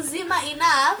mtu mzima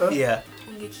enough,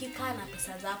 ungekika na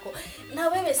pesa zako. Na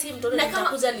wewe si mtoto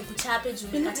nitakuja nikuchape juu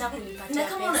nikataa kunipatia pesa. Na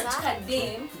kama unataka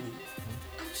dem,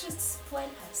 actually spoil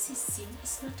her sisi.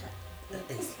 It's not a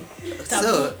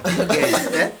So,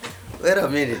 okay. Wait a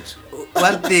minute.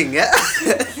 One thing,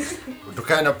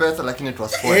 Tukae na pesa lakini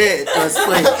tuwaspoil.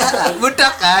 Tuwaspoil.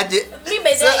 Mutakaje. Me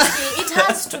by the way, it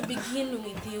has to begin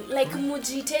with you. Like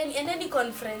mujiteni and any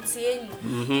conference yenu.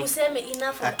 Useme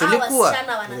enough of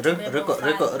wasichana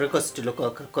wanatubeba. Reko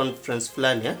tulikuwa conference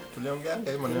fulani Tuliongea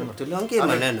maneno. Tuliongea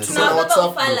maneno. Tunabeba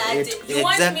ufala aje. You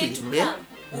want me to come?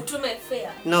 Utume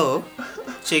fair. No.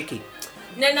 Cheki.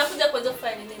 Na nakuja kwanza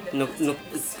kufanya nini?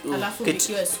 Alafu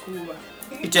nikiwa school.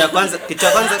 Kitu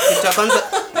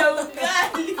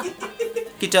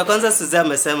ya kwanza Suzia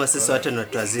amesema sisi wote ni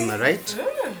watu wazima, right?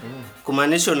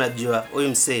 Kumaanisha unajua huyu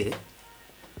msee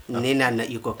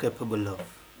nini yuko capable of.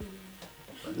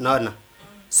 Naona.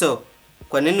 So,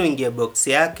 kwa nini uingie box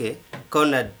yake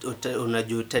kama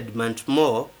unajua demand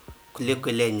more kuliko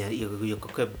ile yuko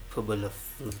capable of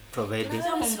providing?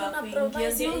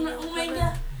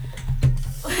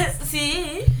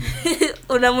 Si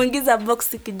unamuingiza box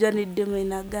kijua ni demo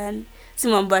ina gani. Si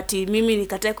mambo ati mimi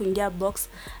nikatae kuingia box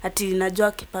ati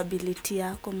najua capability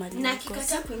yako mali. Na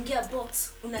kikataa kuingia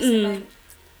box unasema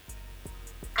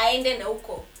aende na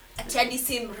huko. Ati hadi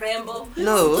si mrembo.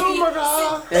 No.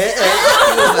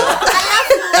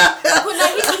 Kuna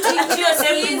hizi tuinjio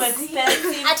sehemu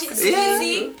expensive. Ati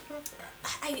sisi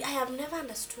I have never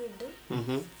understood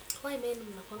why men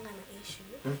mnakuanga na issue.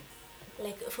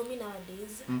 Like for me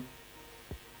nowadays,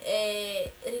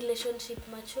 relationship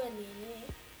mature ni yenye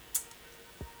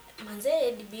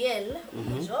manze DBL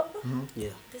job.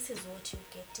 This is what you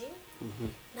getting.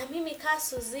 Na mimi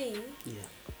Kasuzi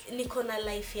niko na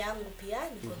life yangu pia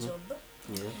niko job.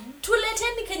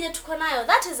 Tuleteni kenye tuko nayo.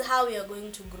 That is how we are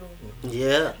going to grow.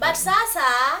 Yeah. But sasa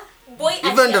boy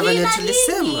Hivyo ndio venye Ina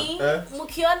tulisema. nini?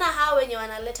 Mkiona hao wenye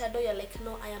wanaleta do you're like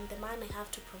no I am the man I have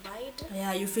to provide.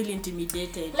 Yeah, you feel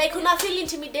intimidated. Like una feel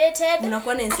intimidated.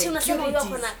 Unakuwa na Ati unasema huyo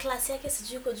insecurities. kuna class yake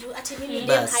sijui uko juu. Ati mimi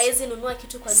Bas. dem haezi nunua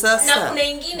kitu kwa Sasa. nyumba. Na kuna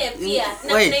ingine pia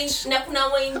Wait. na kuna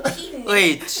wengine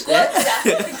Wait. Ngoja.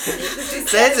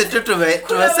 Sasa tu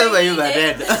tumesema hiyo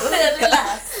maneno.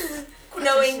 Relax.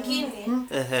 Kuna wengine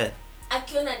Ehe.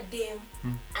 akiona dem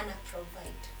ana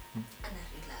provide ana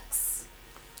relax.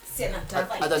 Si ana hata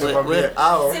provide. nikwambie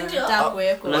hao Si ndio? Nataka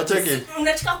kuwekwa. unacheki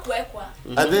Unataka kuwekwa.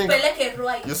 I think Peleke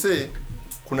right. you see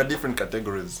kuna different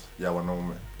categories ya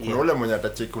wanaume. Kuna Yeah. ule mwenye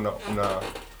atacheki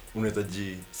unaweza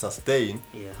ji sustain.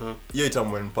 Yeah. Hiyo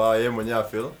itamwempower yeye mwenyewe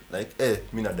feel like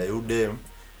mimi nadai udem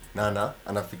na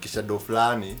anafikisha do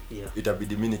fulani, Yeah.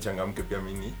 itabidi mimi nichangamke pia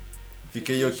mimi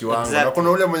fike hiyo kiwango. Exactly. Na kuna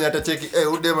ule mwenye atacheki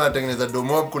udem anatengeneza do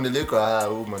mob kuniliko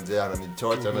huyu mzee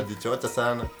ananichocha anajichocha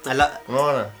sana.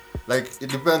 Unaona? Like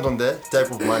it depends on the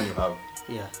type of man you have.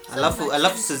 Yeah.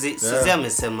 Alafu Suzy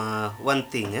amesema one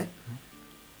thing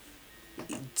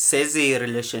Says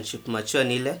relationship mature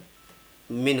ni ile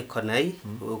mimi niko na hii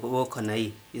wewe uko na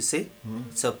hii, you see?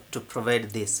 So to provide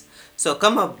this. So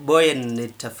kama boy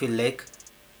nita feel like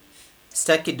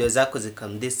staki do zako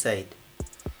zikam this side.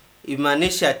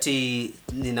 Imaanisha ati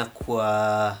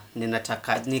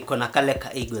ninataka niko na kale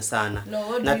ka ego sana. No,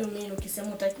 what do you mean ukisema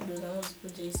utaki do zangu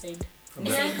zikuje hii side?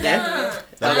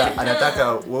 Labda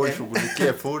anataka wewe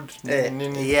ushughulikie food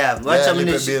nini. Yeah, wacha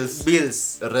mimi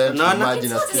bills. Rent, maji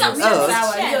na skills.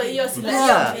 Sawa, hiyo si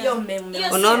Yeah. hiyo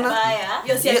mmemna. Unaona?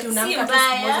 Hiyo si ati unaamka tu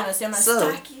siku moja unasema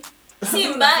sitaki. Si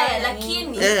mbaya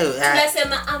lakini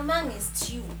tunasema amongst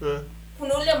you.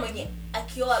 Kuna ule mwenye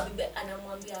akioa bibi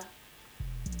anamwambia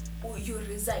you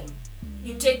resign.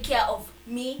 You take care of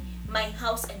me, my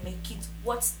house and my kids.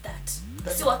 What's that?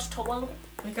 Si watoto wangu.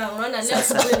 Nikaona leo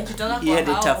asubuhi nikitoka Hiyo kwa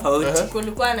ni hao. tofauti.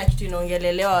 Kulikuwa na kitu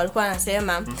inaongelelewa, walikuwa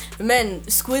wanasema men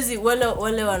siku hizi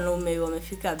wale wanaume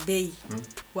wamefika bei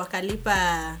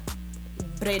wakalipa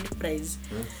bread price.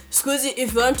 Siku hizi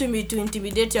if you want to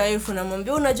intimidate your wife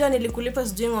unamwambia unajua nilikulipa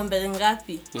sijui ng'ombe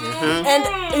ngapi. And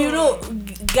you know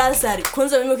girls are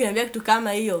kwanza mimi ukiniambia kitu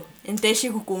kama hiyo nitaishi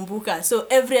kukumbuka. So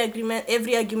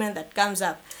every argument that comes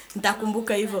up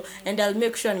nitakumbuka hivyo and I'll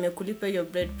make sure nimekulipa hiyo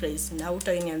bread price na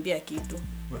hutaniambia kitu.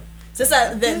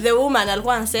 Sasa the woman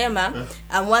alikuwa anasema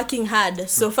I'm working hard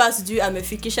so far sijui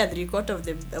amefikisha 3/4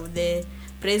 of the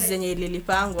price zenye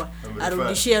ililipangwa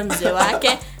arudishie mzee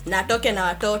wake na atoke na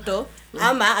watoto,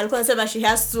 ama alikuwa anasema she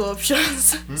has two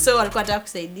options. So alikuwa anataka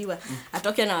kusaidiwa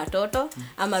atoke na watoto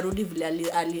ama rudi vile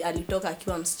alitoka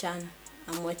akiwa msichana,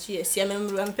 amwachie si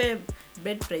amempe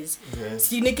bread price.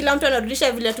 Si ni kila mtu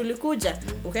anarudisha vile tulikuja.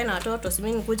 Ukae na watoto, si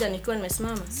mimi nikuja nikiwa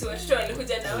nimesimama. Si watoto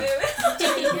walikuja na wewe.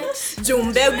 Juu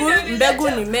mbegu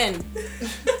ni men.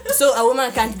 So a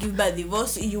woman can't give birth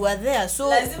divorce, you are there. So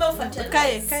Lazima ufuatane.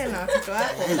 Kae na watoto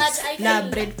wako. But I Na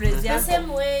feel bread price the yako.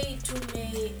 same way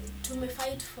to me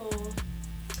fight for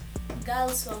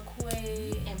girls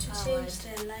wakue to change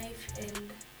their life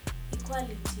and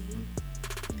equality.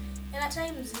 And at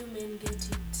times you men get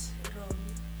it wrong.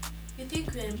 You think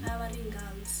we're empowering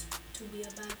girls to be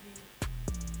above you.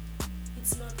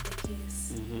 It's not the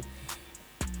case.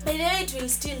 By the way, it will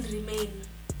still remain.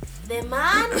 The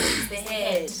man is the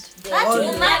head. That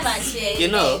will never change.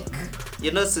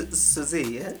 You know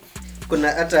Suzy,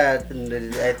 kuna hata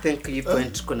I think you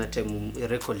point kuna time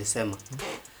Eriko alisema.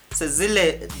 Sasa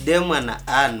zile demu ana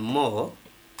earn more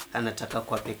anataka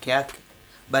kwa peke yake.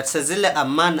 But sasa zile a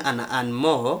man ana earn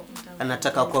more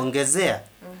anataka kuongezea.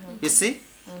 You see?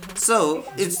 So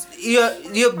it's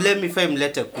you blame if I'm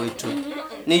later kwetu.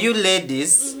 Ni you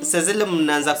ladies sasa zile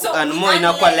mnaanza ku earn more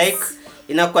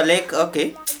inakuwa like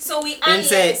okay. So we earn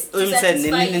less.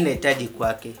 Nini nahitaji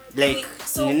kwake? Like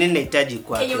nini nahitaji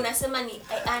kwake? Kenye unasema ni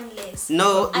I earn less.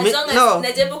 No, as long as no.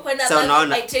 najaribu kwenda So above,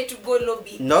 unaona. I try to go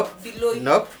lobby. Below you.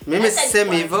 Nope. Mimi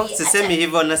Hata sisemi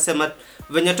hivyo nasema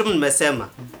venye tu nimesema.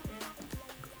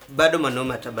 Bado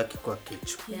mwanaume atabaki kwa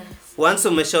kichwa. Yes. Once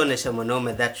umeshaonesha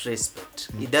mwanaume that respect,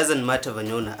 it doesn't matter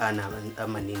venye una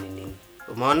ama nini.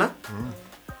 Umeona?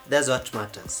 That's what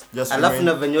matters. Alafu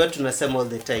na venye watu tunasema all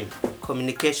the time,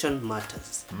 communication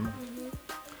matters.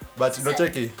 But no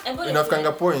cheki,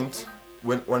 inafikanga point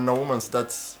when a woman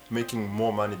starts making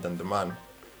more money than the man,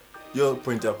 your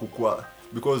point ya kukua,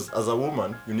 because as a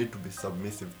woman you need to be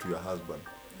submissive to your husband.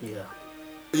 Yeah.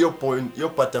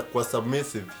 Your part ya kuwa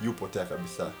submissive you potea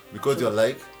kabisa, because you're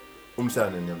like umsa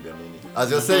ananiambia nini.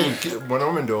 As you're saying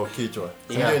mwanaume ndio kichwa.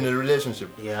 Yeah. In a relationship.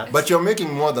 Yeah. But you're making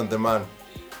more than the man.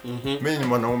 Mimi ni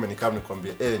mwanaume ni kama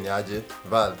nikwambia ni aje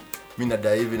Val mimi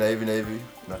nadai hivi na hivi na hivi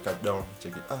na cut down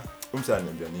cheki umsa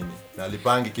ananiambia nini na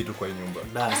alipangi kitu kwa hii nyumba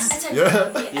Bas. Acha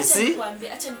You see? nikwambie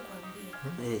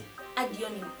hadi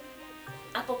yoni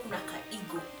hapo kuna ka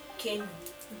ego Kenya.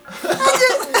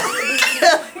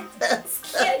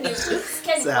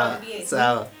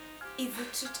 Sawa. If you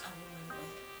treat a woman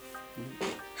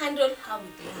well, handle her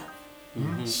with love.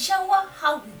 Shower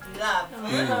her with love.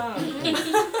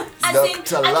 As in,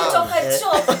 Dr. Love. akitoka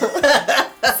job.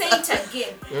 Say it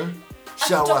again.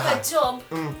 Shower Akitoka her. job.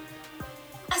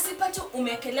 Asipate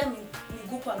umekelea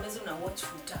miguu kwa meza na watch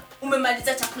futa.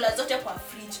 Umemaliza chakula zote kwa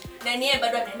fridge. Na niye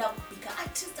bado anaenda kupika.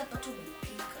 At least apate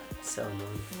kupika. Sawa.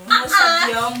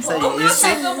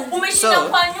 Umeshinda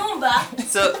kwa nyumba.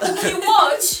 So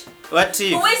Ukiwatch. what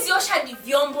if? Uwezi osha hadi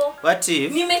vyombo. What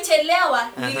if? Nimechelewa,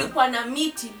 nilikuwa na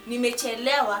miti,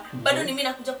 nimechelewa, bado mimi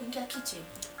nakuja kuingia kitchen.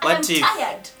 What I'm if?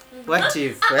 tired. What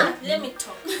if? Let me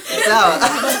talk. Sawa.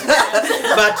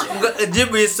 But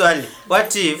jibu hii swali.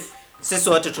 What if sisi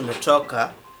wote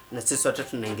tumetoka na sisi wote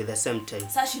tunaingia the same time?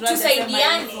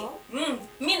 Tusaidiane.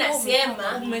 Mimi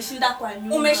nasema Umeshinda kwa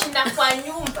nyumba. umeshinda kwa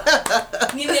nyumba.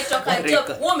 Nimetoka job,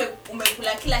 wewe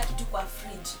umekula kila kitu kwa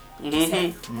fridge.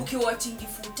 Ukiwatchingi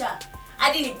futa.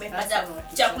 Hadi nimepata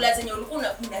chakula zenye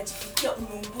ulikuwa unajipikia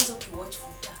umeunguza ukiwatch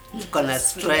futa. Uko na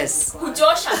stress.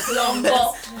 Kujosha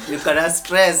vyombo. Uko na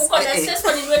stress. Uko na stress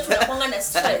kwa nini wewe tunakuanga na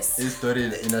stress? Hii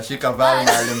story inashika mbali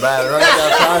na mbaya.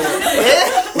 Unaona pale.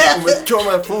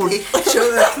 Umechoma food.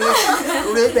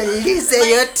 Umebadilisha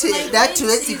yote that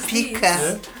huwezi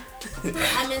pika.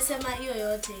 Amesema hiyo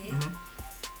yote.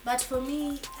 But for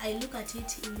me, I look at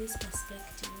it in this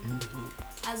perspective.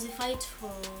 As we fight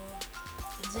for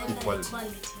gender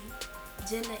equality,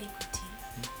 gender equity.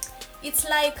 It's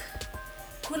like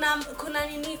kuna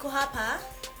nini iko hapa,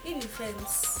 hii ni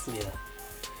fence. Yeah.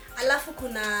 Alafu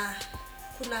kuna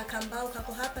kambao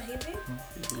kako hapa hivi.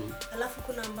 Alafu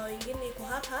kuna mbao nyingine iko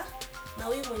hapa na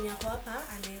huyu mwenye ako hapa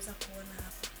anaweza kuona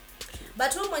hapa.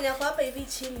 But huyu mwenye ako hapa hivi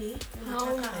chini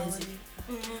unataka aone.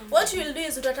 What you will do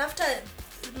is utatafuta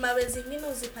mawe zingine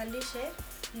uzipandishe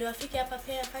ndio afike hapa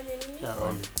pia afanye nini?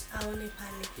 Aone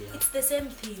pale. Yeah. It's the same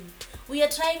thing. We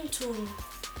are trying to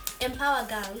empower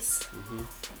girls.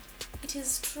 It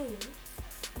is true.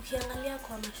 Ukiangalia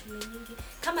kwa mashule nyingi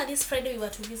kama this Friday we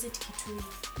were to visit Kitui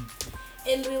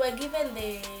and we were given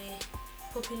the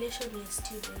population of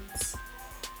students.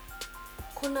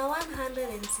 Kuna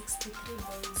 163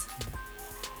 boys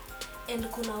and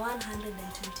kuna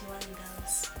 121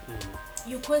 girls.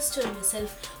 You question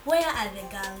yourself, where are the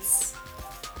girls?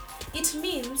 It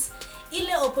means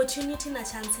ile opportunity na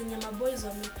chance yenye maboys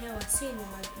wamepewa si ni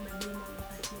mademu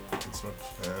wamepatiwa. It's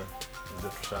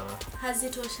not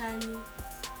hazitoshani.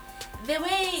 The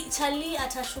way Charlie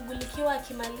atashughulikiwa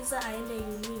akimaliza aende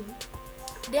uni,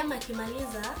 dem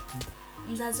akimaliza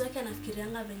mzazi wake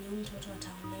anafikirianga venye mtoto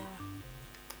ataolewa.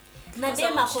 Na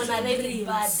dem akona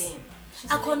dreams.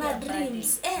 Akona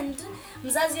dreams and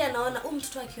mzazi anaona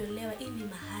mtoto akiolewa hii ni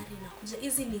mahari na kuja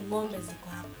hizi ni ng'ombe ziko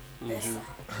hapa.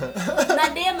 Na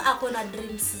dem akona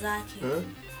dreams zake.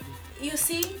 You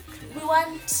see, we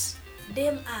want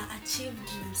them achieve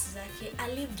dreams zake,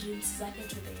 live dreams zake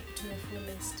to the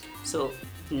fullest. So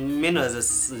mimi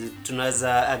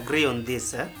tunaweza agree on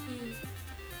this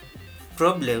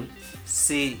problem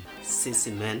si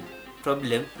sisi men,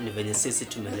 problem ni venye sisi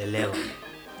tumelelewa,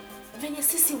 venye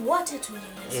sisi wote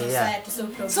tumelelewa. Yeah.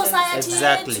 Society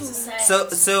Exactly.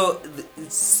 yetu. So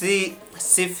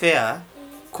si fair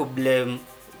kublame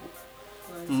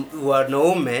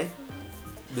wanaume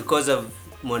because of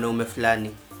mwanaume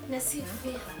fulani. Na si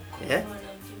fair. Yeah.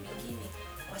 Mwanamke mwingine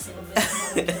kwa sababu ya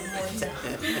mmoja.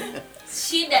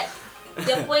 Shida,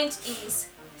 the point is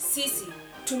sisi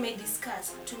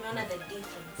tumediscuss, tumeona the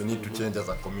difference. We need to change as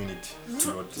a community.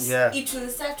 Yeah. It will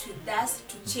start with us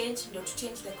to change, to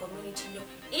change the community.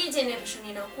 Hii generation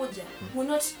inakuja will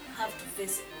not have to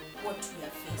face what we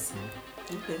are facing.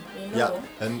 Okay. Yeah.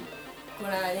 And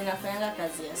kuna ninafanya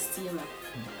kazi ya stima.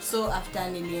 So after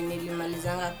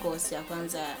nilimalizanga course ya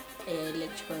kwanza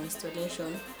electrical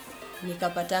installation,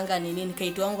 nikapatanga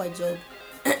nikaitwangwa job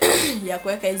ya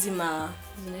kuweka hizi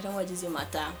zinaitwa hizi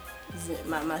mataa,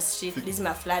 ma street, hizi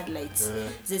ma floodlights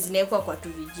zinawekwa kwa tu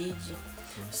vijiji.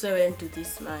 So I went to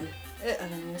this man.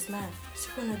 Ananiambia,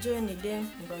 "Siko najua ni dem."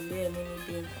 Nikamwambia mimi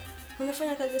dem.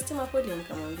 "Unafanya kazi ya stima kweli?"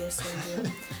 Nikamwambia sio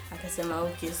ndio. Akasema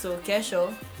okay, so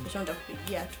kesho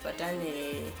nitakupigia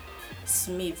tupatane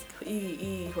Smith.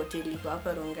 Hii hoteli kwa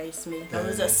hapa Rongai Smith.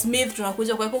 Kama Smith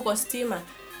tunakuja kwa kwa stima.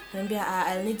 Ananiambia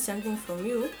I'll need something from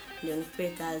you ndio nikupe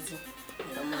kazi.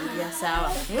 Nikamwambia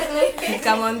sawa.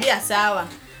 Nikamwambia sawa.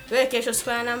 Wewe kesho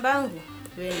sikuwa namba yangu.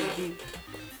 Wewe ni vipi?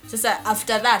 Sasa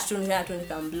after that tunataka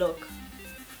nikamblock.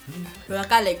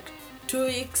 Waka like 2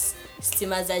 weeks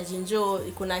stima za jinjo,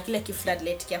 kuna kile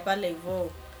kiflatlet kia pale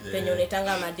hivyo penye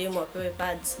unetanga mademo wapewe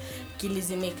pads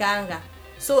kilizimikanga.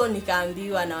 So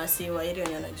nikaambiwa na wasee wa ile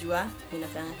wenye wanajua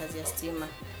ninafanya kazi ya stima.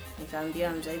 Nikaambia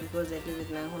mzee because I live with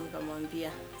my home,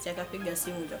 nikamwambia si akapiga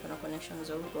simu ndio kuna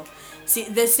connections huko. Si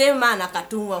the same man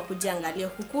akatumwa kuja angalia,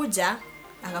 kukuja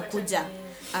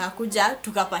akakuja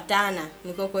tukapatana,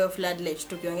 niko kwa floodlight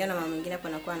tukiongea na mama mwingine hapa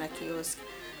anakuwa na kiosk.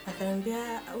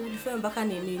 Akaniambia ulifanya mpaka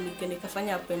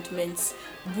nikafanya appointments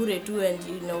bure tu, and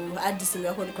you know hadi simu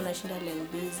yako niko na shinda line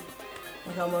busy.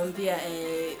 Nikamwambia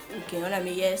ukiona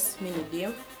me yes mimi ni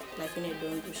dim lakini I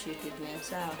don't do shit with me,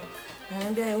 sawa.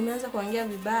 Ananiambia umeanza kuongea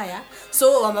vibaya.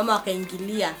 So wamama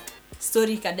wakaingilia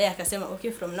story kadai, akasema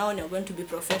okay from now on you're going to be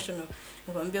professional.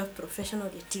 Nikamwambia professional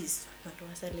it is, watu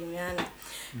wasalimiana.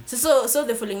 So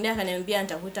the following day akaniambia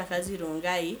nitakuta kazi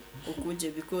Rongai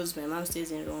ukuje because my mom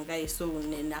stays in Rongai, so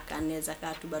nakaneza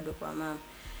kaa tu bado kwa mama.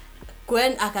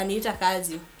 When akaniita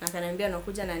kazi akaniambia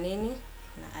nakuja na nini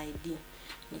na ID.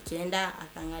 Nikienda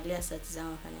akaangalia search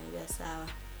zangu akaniambia sawa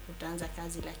utaanza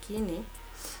kazi lakini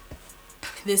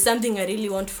there's something I really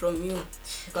want from you.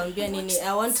 Nikamwambia nini?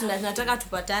 I want nataka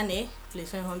tupatane.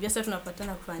 Please nikamwambia sasa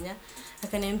tunapatana kufanya.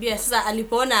 Akaniambia sasa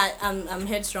alipoona I'm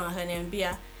headstrong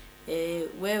akaniambia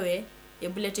wewe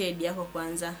hebu leta ID yako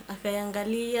kwanza.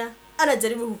 Akaiangalia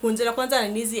anajaribu kukunjela kwanza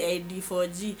ananizi ID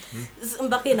 4G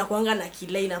mpaka inakuanga na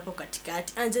kila hapo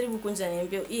katikati. Anajaribu kukunja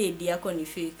ananiambia hii ID yako ni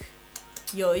fake.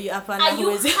 Yo hapana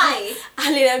huwezi.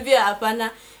 Aliniambia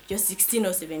hapana you're 16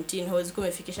 or 17 huwezi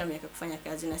kumefikisha miaka kufanya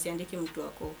kazi na siandiki mtu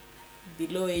wako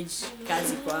below age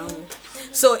kazi kwangu.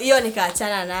 So hiyo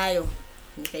nikaachana nayo,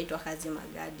 nikaitwa kazi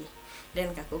Magadi. Then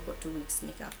nikakoko 2 weeks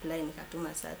nika-apply,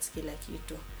 nikatuma search kila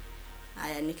kitu.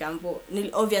 Haya nikaambo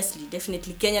obviously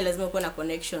definitely Kenya lazima uwe na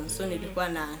connection. So nilikuwa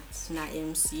na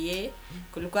MCA,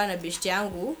 kulikuwa na best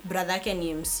yangu brother yake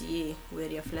ni MCA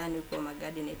area fulani huko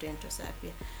Magadi na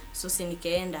Tosapia. So si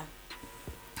nikaenda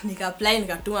nika-apply,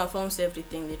 nikatuma forms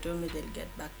everything, they told me they'll get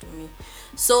back to me.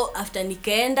 So after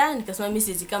nikaenda nikasema mimi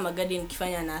sizi kama Magadi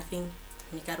nikifanya nothing,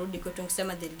 nikarudi kwetu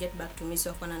nikisema they'll get back to me,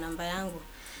 so kwa na namba yangu.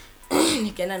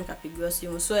 Nikaenda nikapigiwa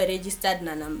simu, so I registered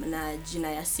na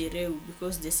jina ya Sireu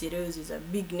because the Sireu is a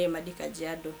big name hadi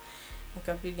Kajiado.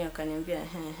 Nikapiga akaniambia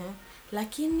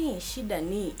lakini shida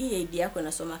ni hii ID yako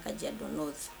inasoma Kajiado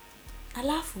North,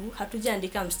 alafu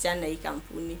hatujaandika msichana hii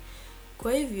kampuni.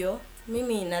 Kwa hivyo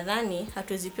mimi nadhani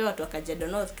hatuwezi pewa watu wa Kajiado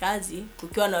North kazi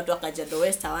kukiwa na watu wa Kajiado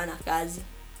West hawana kazi.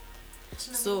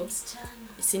 So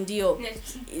si ndio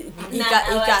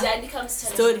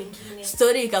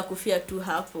story ikakufia tu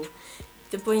hapo.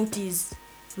 The point is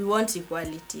we want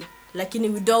equality lakini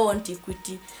we don't want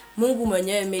equity. Mungu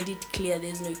mwenyewe made it clear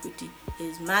there is no equity, there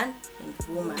is man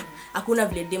and woman. Hakuna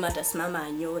vile dem atasimama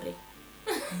anyore,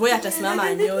 boy atasimama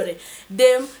anyore.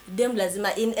 Dem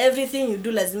lazima in everything you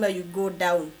do lazima you go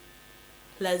down,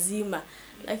 lazima.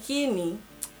 Lakini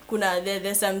kuna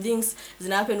there's some things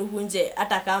zina happen hukunje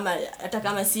hata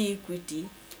kama si equity.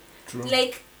 True.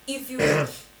 Like if you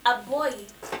a boy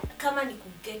kama ni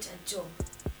get a job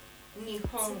ni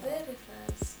hongo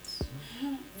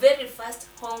very fast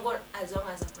hongo as long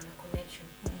as akona connection.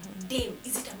 Damn,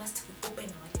 is it a must to open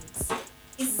our lips?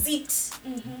 Is it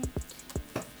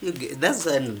that's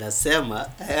why nasema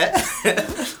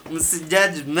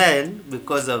msijudge men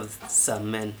because of some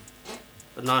men,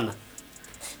 unaona.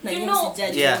 Na you know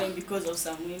women because of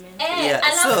some women.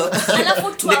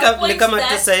 Alafu to ni kama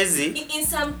tu saizi in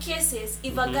some cases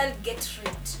if a girl gets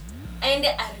raped and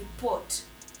a report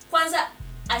kwanza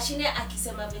ashine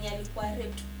akisema venye alikuwa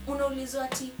raped, unaulizwa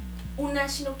ati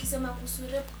unashina ukisema kuhusu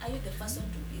rape, are you the first one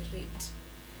to be raped?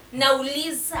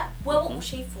 Nauliza wewe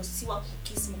ushaifosiwa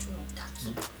kukiss mtu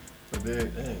unataki?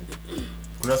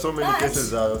 Kuna so many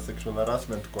cases of sexual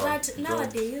harassment kwa but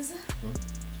nowadays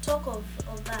talk of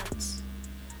that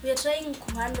we are trying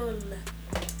to handle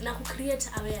na ku create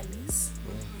awareness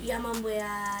ya mambo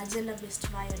ya gender based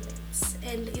violence,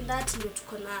 and in that ndio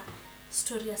tuko na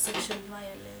story ya sexual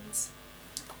violence,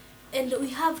 and we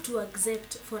have to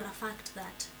accept for a fact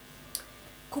that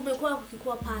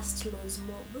kukikuwa past laws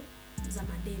mob za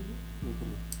mademu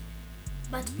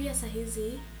but pia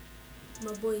sahizi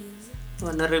maboys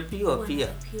wanarepiwa pia.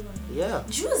 Yeah.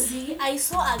 Juzi I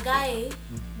saw a guy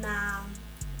na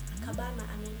Kabana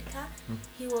America.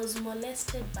 He was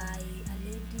molested by a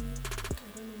lady, I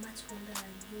don't know, much older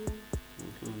than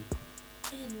him.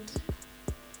 And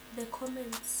the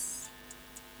comments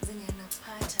zenye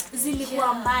anapata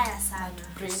zilikuwa mbaya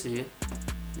sana. See? Yeah.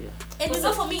 And you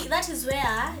know, for me that is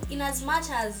where, in as much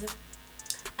as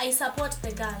I support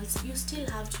the girls, you still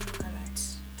have to look at that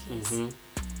case.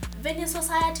 When your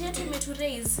society yetu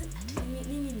imeturaise ati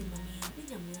nini ni mami,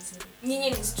 nini amwezi nyinyi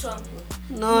ni strong.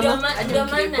 No, Ndio no.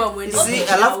 maana See,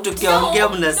 alafu tukiongea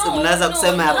mnaweza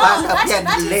kusema hapana pia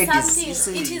that is ladies. something.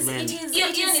 See, It is man. it Hiyo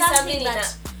is ni something something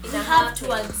that ina you have to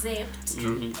happen. accept.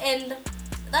 And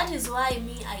that is why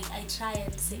I try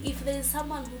and say if there is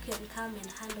someone who can come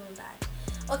and handle that.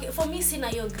 Okay, for me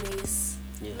sina your grace.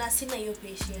 Yeah. Na sina your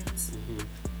patience.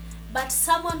 But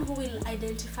someone who will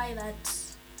identify that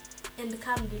and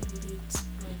come deal with it.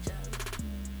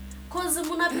 Cause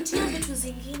munapitia vitu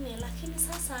zingine lakini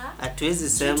sasa hatuwezi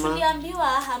sema tuliambiwa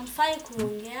hamfai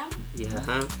kuongea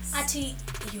yeah. ati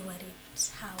you are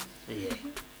it how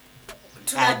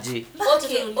Yeah. Aji.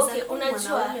 Okay,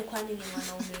 unajua kwani ni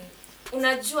mwanaume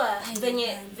unajua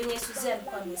venye Suzy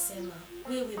alikuwa amesema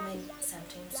we women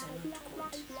sometimes are not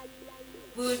good.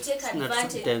 We will take Not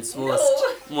advantage. sometimes,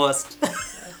 most.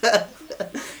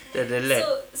 Tadele.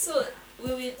 So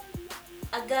we will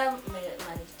a girl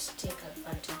might take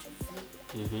advantage of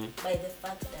you by the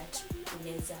fact that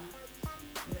unaweza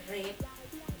rape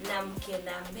na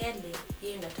mkienda mbele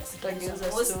yeye ndo atasikilizwa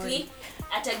mostly,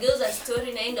 atageuza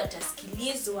story na yeye ndo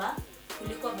atasikilizwa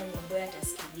kuliko venye boy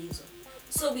atasikilizwa.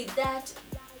 So with that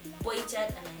boy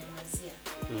child ananyamazia.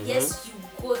 Yes,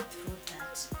 you go through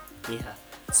that. Yeah.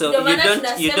 So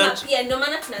you don't pia ndio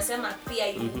maana tunasema pia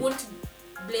you won't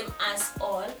blame us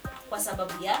all kwa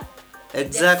sababu ya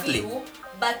exactly.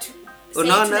 But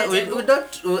unaona we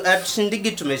don't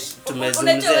atshindigi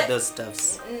tumezungumzia those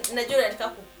stuffs. Najua nataka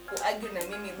kuargue na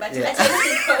mimi but Yeah.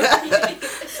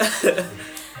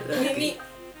 mimi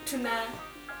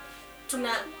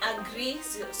tuna agree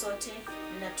sote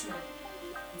na tuna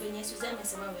venye Suzy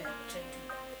amesema we are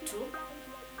trying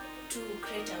to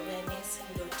create awareness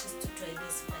and to try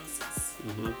these vices.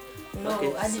 No,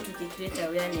 Okay. hadi tukicreate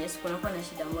awareness kunakuwa na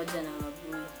shida moja na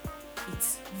mabui.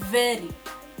 It's very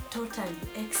totally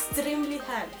extremely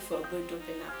hard for a boy to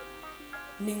open up.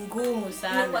 Ni ngumu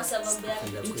sana. Kwa sababu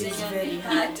ya It is very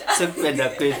hard. So kwenda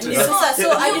kwetu. So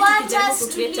hadi want tukijaribu us to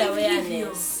kucreate live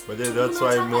awareness. But then that's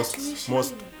why Unataka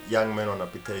most young men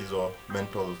wanapitia hizo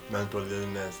mental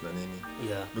illness na nini.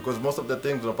 Yeah. Because most of the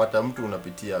things unapata mtu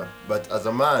unapitia, but as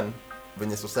a man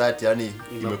venye society yani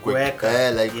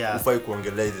Imekuweka. like Yeah. ufai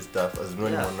kuongelea hizi stuff as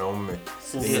ni Yeah. mwanaume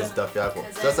Yeah. hizi stuff yako.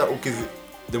 Sasa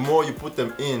the more you put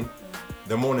them in,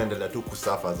 the more unaendelea tu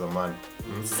kusuffer as a man.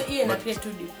 So hiyo ina create tu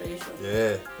depression.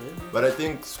 Yeah. But I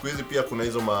think squeeze pia kuna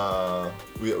hizo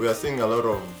we are seeing a lot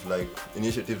of like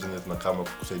initiatives in it kama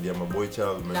kusaidia maboy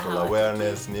child mental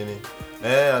awareness nini.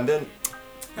 And then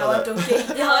Hawatokei.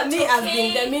 Me I've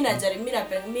been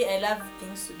there. Me I love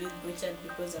things to do with boy child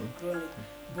because I've grown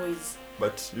with boys.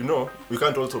 but you know we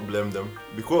can't also blame them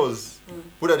because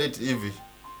put at it hivi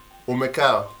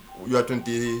umekaa you are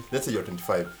 20, let's say you are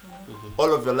 25.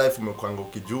 All of your life umekwanga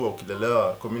ukijua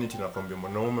ukilelewa community nakwambia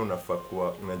mwanaume unafaa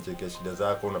kuwa unajekea shida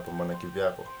zako unapambana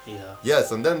kivyako. Yeah.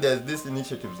 Yes, and then there's this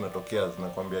initiatives zinatokea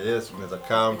zinakwambia yes unaweza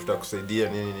come tutakusaidia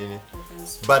nini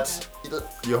but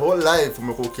your whole life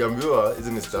umekuwa ukiambiwa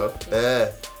hizi ni stuff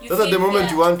sasa the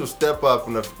moment you want to step up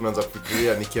unaanza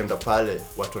kufikiria nikienda pale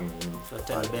watu ni nini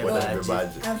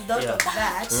watanibebaje. I've thought of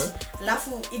that.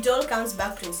 Alafu it all comes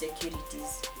back to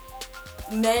insecurities.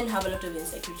 Men have a lot of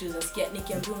insecurities.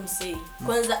 Nikiambiwa msee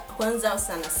kwanza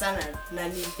sana na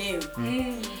ni them.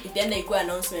 Itaenda ikuwa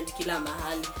announcement kila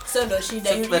mahali. So ndo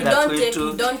shida.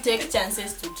 You don't take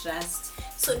chances to trust.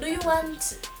 So do you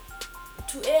want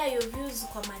to air your views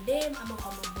kwa madem ama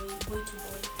kwa boy to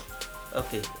boy?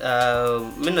 Okay.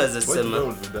 Mimi naweza sema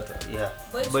Would be better. yeah.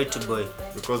 Boy to boy.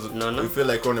 Because No. you feel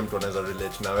like one mtu anaweza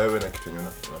relate na wewe na kitu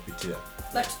unapitia.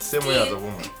 But Same way as a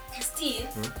woman. Still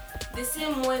the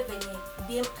same way venye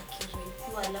dem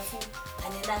akiripiwa alafu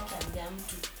anaenda akiambia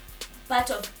mtu part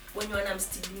of when you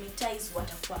wanamstigmatize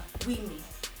watakuwa women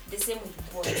the same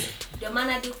with boys. Ndio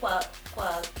maana hadi kwa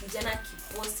kijana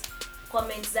kipost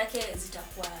comments zake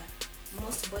zitakuwa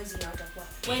most boys watakuwa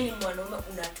wewe ni mwanaume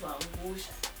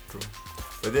unatuangusha. True.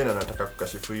 But then anataka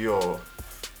kukashifu hiyo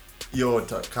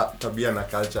tabia na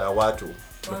culture ya watu.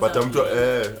 Unapata mtu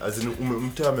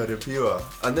mtu amerepiwa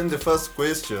and then the first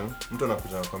question mtu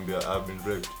anakuja anakuambia I've been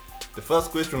raped. The first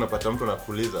question unapata mtu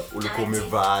anakuuliza ulikuwa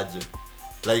umevaaje?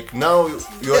 Like now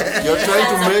you're trying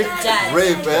to make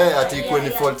rape ati ikuwe ni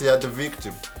fault ya the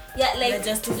victim. Yeah, like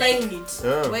justifying it.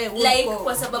 Yeah. Like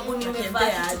kwa sababu nimevaa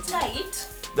kitu tight.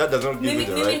 That does not give you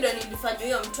the Mimi right. ndo nilifanya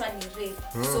hiyo mtu ani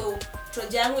rape. So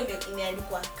troja yangu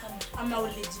imeandikwa kama Ama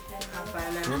ulijipenda.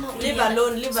 Hapana. Live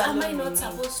alone. Am I not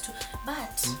supposed to?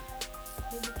 But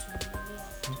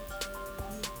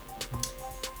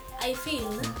I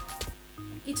feel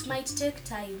it might take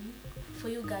time for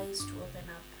you guys to open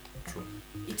up. True.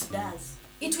 It does.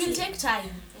 It will take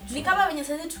time. Ni kama wenye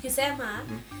sasa tukisema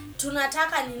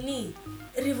tunataka nini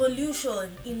revolution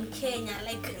in Kenya,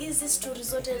 like hizi stories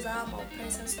zote za ama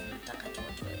oppressors tunataka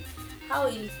tuwatoe. How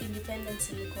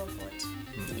independence ilikuwa fought.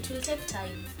 It will take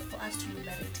time for us to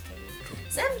liberate Kenya.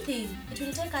 Same thing, it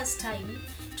will take us time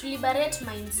to liberate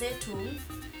minds zetu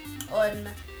on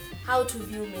how to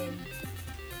view men.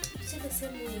 You see, the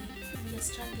same way we are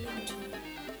struggling to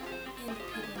end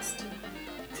period still.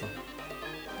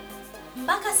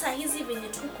 Mpaka saa hizi venye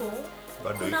tuko,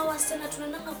 kuna wasichana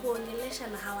tunananga kuongelesha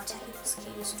na hawataki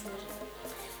kusikia hiyo story.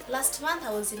 Last month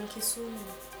I was in Kisumu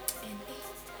and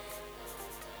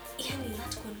yani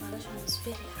that conversation was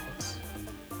very hard.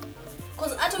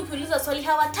 Because hata ukiuliza swali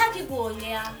hawataki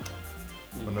kuongea.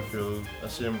 Wanna feel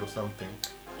ashamed or something.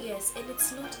 Yes, and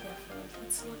it's not their fault.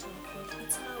 It's not our fault.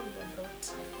 It's how we were brought.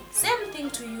 Same thing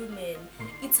to you men.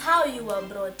 It's how you were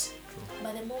brought.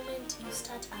 But the moment you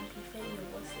start amplifying your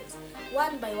voices,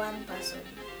 one by one person,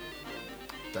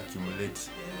 It accumulates.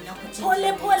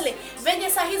 pole venye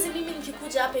saa hizi mimi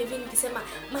nikikuja hapa hivi nikisema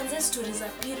manze stories za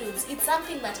periods, it's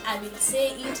something that I will say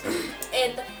it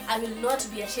and I will not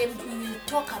be ashamed. We will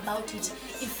talk about it.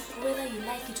 If whether you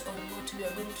like it or not, we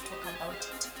are going to talk about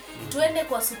it. Tuende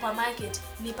kwa supermarket,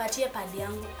 nipatie pad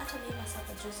yangu. Hata mimi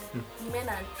sasa juzi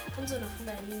nimeenda kama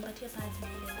unafunga nipatie pad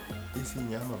niende nayo. Hii si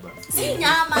nyama bana. Si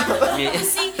nyama. You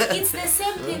see, it's the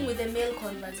same thing with the male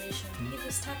conversation. If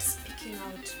you start speaking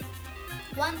out,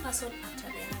 one person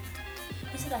after the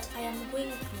other, you see that I am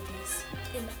going through this,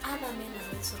 and other men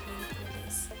are also going through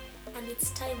this, and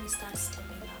it's time we start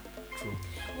stepping up. True.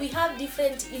 We have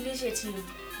different initiatives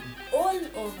all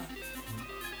over.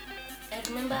 I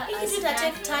remember It will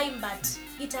take time, but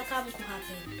it will come to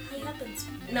happen. It happens.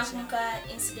 nakumbuka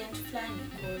incident flani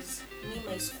because me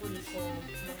my school for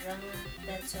Murang'a,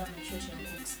 that's where my children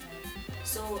could start.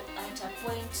 So at a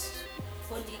point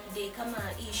holiday kama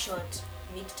hii short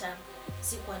midterm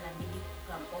sikuwa nabidi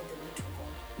come all the way to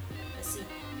home. See,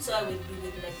 so I would be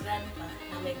with my grandpa.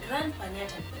 Na my grandpa ni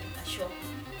atanipeleka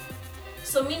shopping.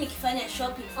 So me nikifanya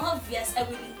shopping, obvious I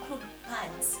will include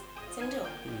pads. Sindio?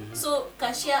 So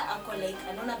cashier ako like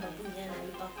anaona babu nyana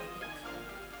analipa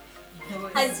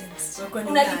kwa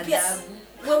unalipia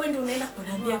wewe ndio unaenda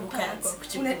kununua duka yako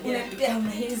unalipia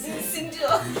si ndio?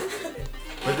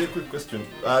 Very quick question.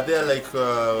 Are there like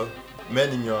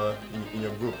men in your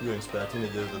group, you inspire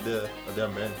teenagers? Are there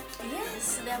men?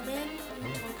 Yes, there are men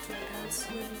who talk to the girls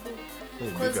when we go. Hey,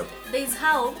 big Because up. there's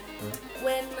how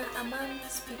when a man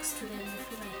speaks to them, you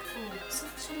feel like, oh, so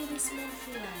actually this man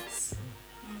feel us.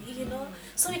 You know,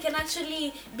 so we can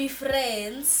actually be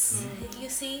friends. You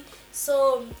see,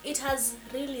 so it has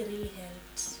really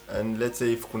helped. And let's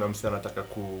say if kuna msana anataka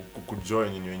ku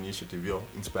join in your initiative, your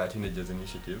Inspire Teenagers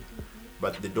initiative,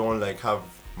 but they don't like have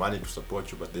money to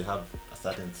support you, but they have a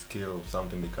certain skill or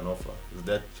something they can offer. Is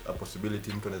that a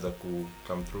possibility mtu anaweza ku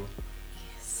come through?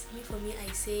 Yes, for me,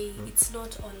 I say it's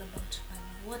not all about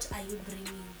money. What are you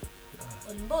bringing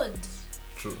on board?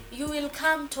 True. You will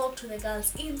come talk to the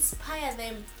girls, inspire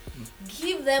them,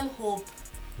 give them hope.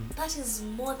 That is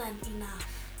more than enough.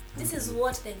 This is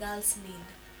what the girls need.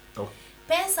 Oh,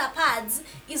 Pesa pads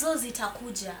hizo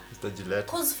zitakuja. Mr. Gillette.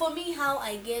 Because for me, how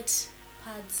I get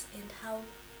pads and how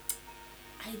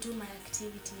I do my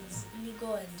activities, me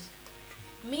God.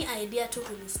 Me idea to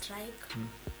kuni strike.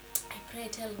 I pray,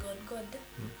 tell God,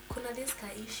 kuna this ka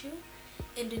issue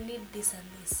and you need this and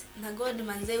this. Na God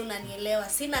manze unanielewa,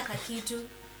 sina kakitu.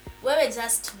 Wewe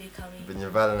just make a way. Venye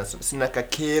Vala nasema sina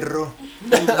kakero.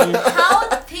 How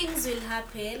things will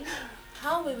happen,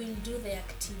 how we will do the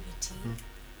activity.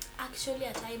 Actually,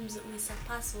 at times we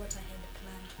surpass what I had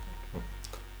planned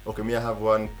for. Okay, me I have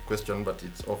one question, but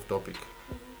it's off topic.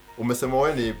 Umesema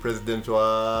wewe ni president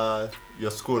wa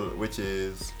your school, which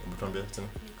is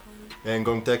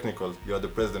Ngong Technical. You are the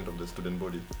president of the student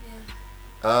body.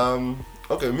 Yeah.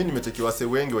 Okay, mimi nimecheki wase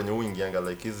wengi wenye uingianga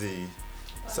like hizi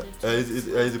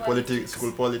politics,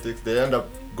 school politics, they end up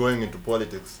going into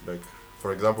politics, like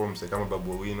for example mse kama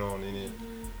Babu Owino nini.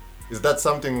 Is that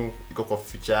something iko kwa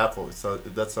future yako? Is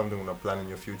that something una plan in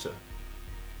your future?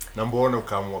 Na mbona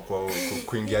ukaamua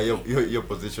kuingia hiyo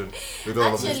position with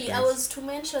all of these Actually, things? I was to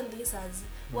mention this as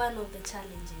one of the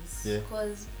challenges. Yeah.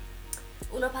 Because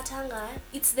unapatanga,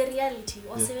 it's the reality.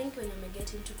 Wase wengi when you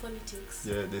get into politics,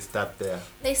 Yeah, they start there.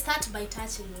 they start by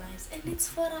touching lives, and it's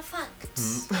for a fact.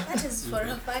 That is for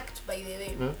a fact, by the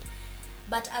way.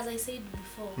 But as I said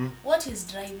before, what is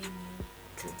driving you?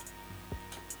 True.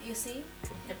 You see,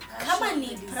 kama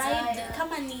ni pride,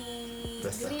 kama ni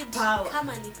Pesa. greed, Power.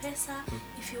 kama ni pesa,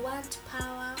 if you want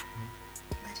power,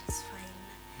 that is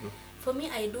fine. For me,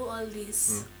 I do all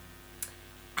this.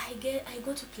 I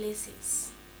go to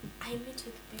places, I meet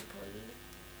with people,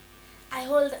 I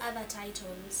hold other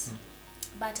titles,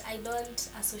 but I don't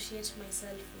associate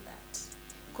myself with that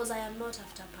because I am not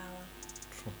after power.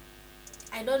 True.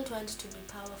 I don't want to be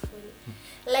powerful.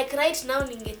 Like right now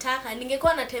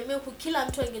ningekuwa natembea huku kila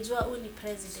mtu angejua huyu ni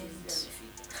president.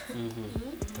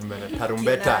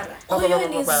 Tarumbeta. Huyu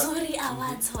ni Zuri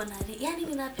Awards honorary. Yani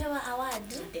ninapewa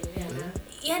award.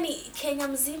 Yani Kenya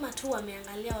mzima tu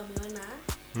wameangalia wameona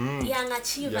young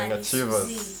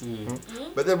achievers.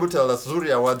 But they would tell us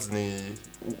Zuri Awards ni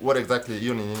what exactly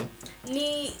hiyo ni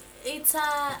nini? It's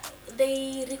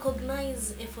they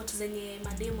recognize efforts zenye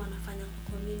mademu wanafanya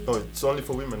kwa community. Oh, it's only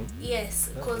for women? Yes,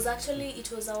 because actually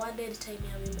it was awarded time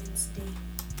ya Women's Day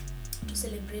to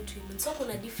celebrate women. So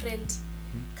kuna different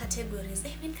categories.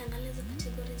 Mimi kaangalia hizo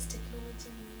categories, technology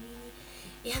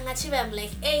nini. Young achiever, I'm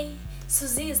like, hey,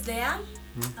 Suzy is there.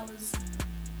 I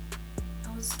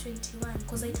was 21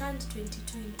 because I turned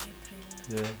 22 in April.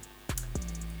 Yeah.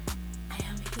 I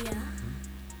am here,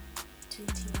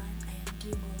 21. I am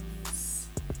doing all this.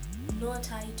 No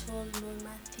title, no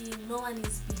nothing. No one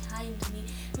is behind me.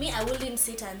 Me, I wouldn't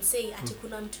sit and say ati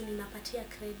kuna mtu ninapatia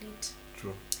credit.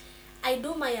 True. I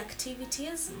do my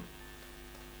activities.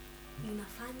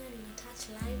 Ninafanya, nina touch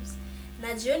lives.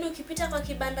 Na jioni ukipita kwa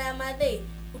kibanda ya Madhe,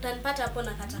 utanipata hapo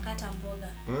na katakata mboga.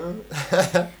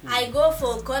 I go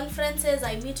for conferences,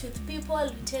 I meet with people,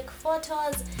 we take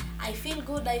photos. I feel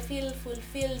good, I feel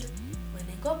fulfilled. When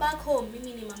I go back home,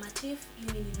 mimi ni mama Tiff,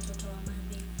 mimi ni mtoto wa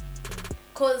Madhe.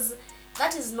 Because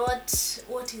that is not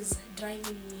what is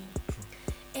driving me.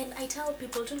 And I tell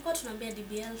people, tulikuwa tunaambia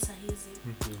DBL sahizi,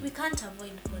 we can't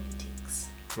avoid politics.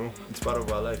 True. It's part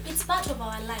of our life. It's part of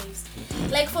our lives.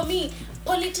 Like for me,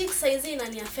 politics sahizi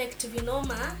inani affect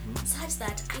vinoma such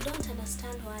that I don't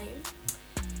understand why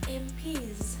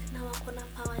MPs na wako na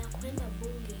power ya kwenda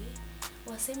bunge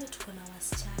waseme tuko na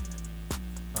wasichana.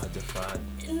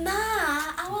 Na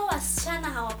hawa wasichana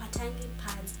hawapatangi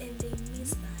pads and they miss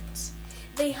that.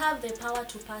 They have the power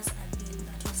to pass a bill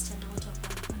that wasichana wote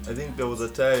wako. I think there was a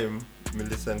time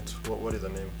Millicent, what is her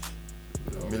name?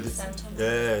 Millicent.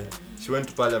 Yeah, she went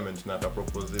to parliament na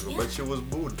propose hivyo, but she was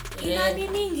booed. Inani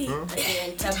mingi.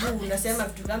 Tabu unasema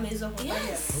vitu kama hizo kwa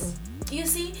Yes. You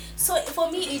see, so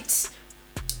for me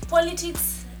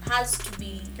politics has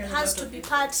to be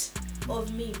part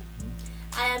of me.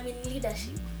 I am in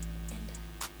leadership, and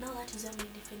now that is where my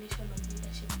definition of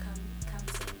leadership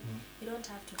comes in. You don't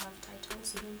have to have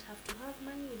titles, you don't have to have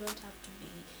money, you don't have to be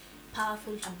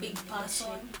powerful to be big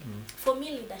person. For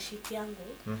me, leadership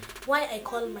yangu, why I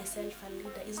call myself a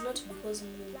leader is not because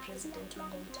I'm president or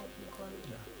technical.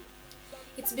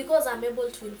 It's because I'm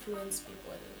able to influence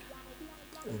people.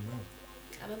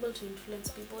 I'm able to influence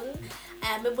people.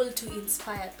 I am able to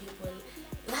inspire people.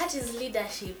 That is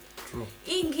leadership. True.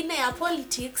 Ingine ya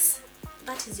politics,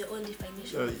 that is your own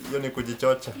definition. Hiyo ni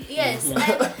kujichocha. Yes,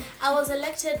 and I was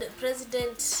elected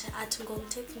president at Ngong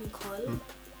Technical.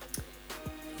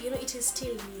 You know, it is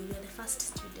still new. We are the first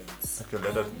students. Okay,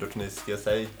 let us don't nisikia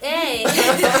sahi. Hey.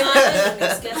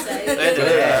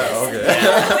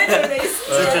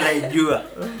 Tunaijua.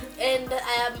 And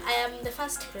I am the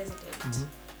first president.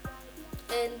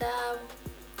 And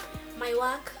my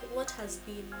work, what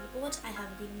I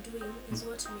have been doing is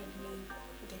what made me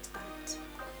get that.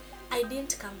 I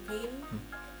didn't campaign,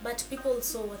 but people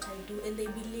saw what I do and they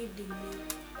believed in me.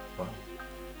 Wow.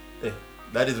 Hey,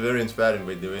 that is very inspiring,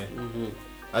 by the way.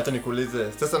 Hata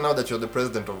nikuulize, sasa now that you're the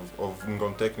president of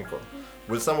Ngong Technical,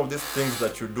 will some of these things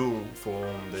that you do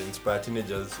for the inspired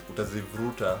teenagers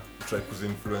utazivuruta try to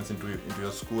influence into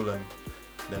your school and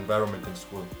the environment in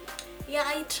school? Yeah,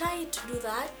 I try to do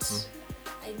that.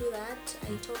 I do that.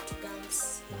 I talk to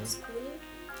girls in school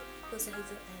because I am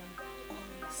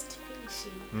almost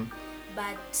finishing.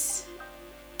 But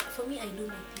for me, I do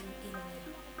my thing anywhere,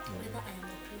 whether I am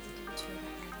the president, whether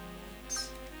I am not.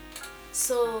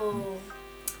 So,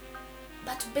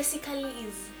 but basically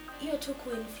is hiyo tu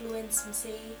ku-influence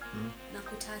msee na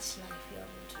ku-touch life ya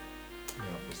mtu.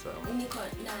 Niko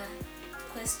na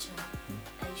question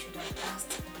I should have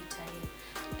asked at the time.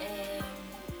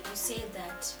 You say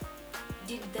that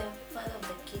did the father of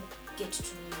the kid get to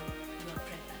know you were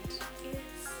pregnant?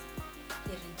 Yes.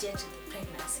 He rejected the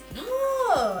pregnancy. No,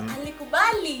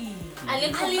 alikubali.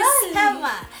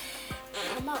 Alisema,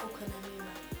 kama uko na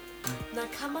mimba na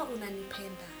kama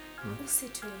unanipenda,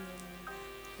 usitoe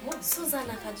mimba. Susan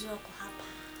akajua kwa hapa.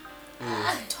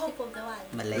 Top of the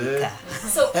world. Malaika.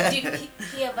 So did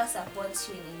he ever support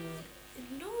you in any way?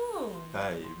 No.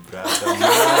 Hi, brother.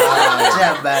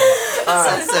 Jaba.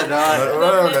 Sasa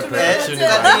naona.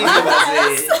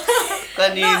 Kwa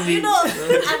No, nini? you know,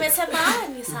 amesema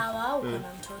ni sawa uko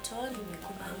na mtoto,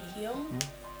 nimekubali hiyo.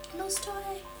 No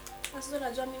story. Sasa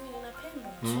unajua mimi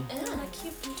ninapendwa. Na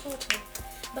keep mtoto.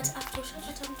 But after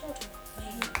ushapata mtoto,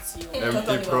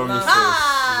 empty promises.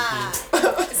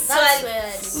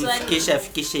 Kisha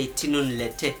fikisha itinu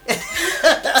nilete.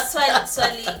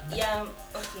 Swali yeah,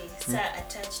 okay, sir,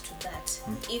 attached to that.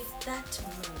 If that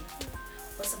man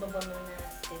kwa sababu ameona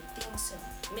the things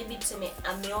maybe tuseme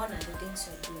ameona the things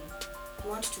you're doing,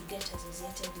 you want to get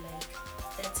associated like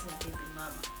that's my baby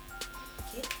mama.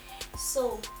 Okay?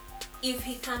 So if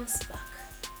he comes back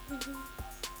and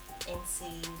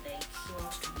say like he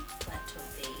wants to be part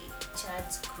of the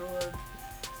child's growth,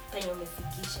 penye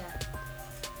umefikisha,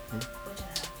 what will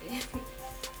happen?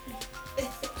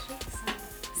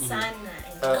 Sana.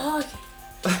 okay.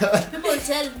 People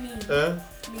tell me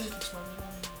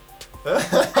I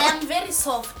am very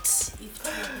soft if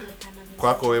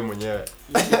Kwako wewe mwenyewe.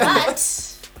 but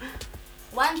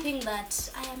one thing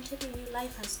that I am telling you,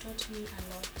 life has taught me a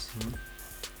lot.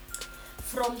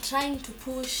 From trying to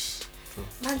push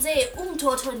manze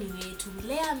mtoto ni wetu,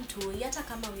 lea mtu hata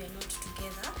kama we are not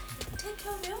together, take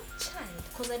care of your child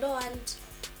because I don't want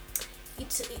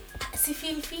it si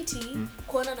feel fiti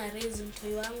kuona na raise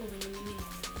mtoto wangu venye mimi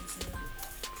nimemraise.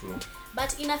 True.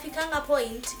 But inafikanga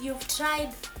point you've tried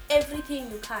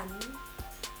everything you can.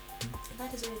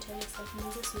 That is when you tell yourself,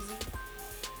 Moses Suzy,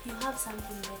 you have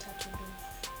something better to do.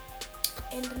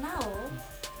 And now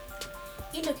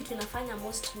ilo kitu inafanya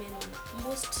most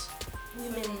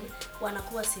women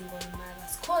wanakuwa single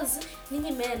mothers cause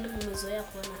ninyi men mmezoea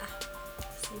kuona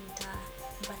si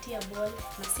nitampatia boy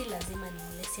na si lazima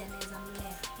nimlee, si anaweza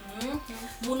mlea.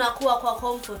 Munakuwa kwa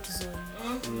comfort zone.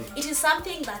 It is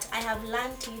something that I have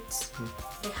learned it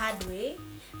the hard way.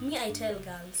 Me, I tell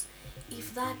girls,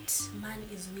 if that man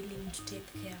is willing to take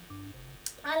care,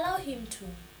 allow him to.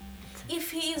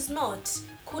 If he is not,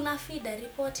 kuna fida,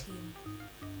 report him.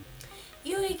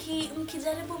 You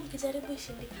mkijaribu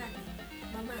ishindikane,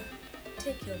 mama,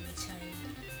 take care of the child.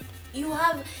 You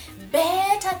have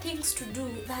better things to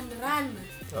do than run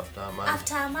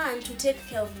after a man to take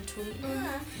care of mtoi.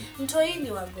 Mtoi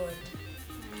ni wa God.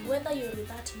 Whether you're with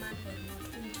that man or not,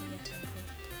 mtoi atagrow.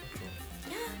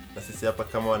 Na sisi hapa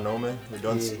kama wanaume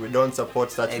we don't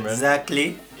support such men.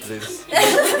 Exactly. Please.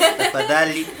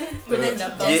 Tafadhali.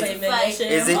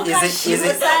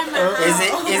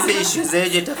 Hizi issues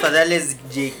zeje tafadhali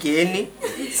zijekeni.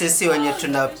 Sisi wenye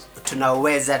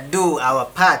tunaweza do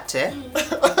our part,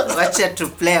 wacha to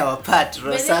play our part,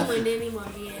 Rosa. Mwendeni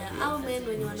mwambie au men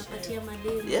wenye wanapatia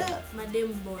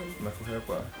madem bond.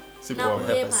 Nakuhepa.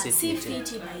 Si fiti by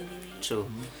the way. True.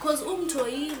 Cause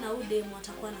umtoi na udem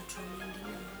watakuwa na trauma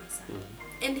nyingine sana.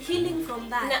 And healing from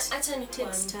that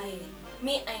takes time.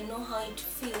 Me, I know how it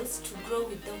feels to grow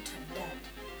without a dad.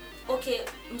 Okay,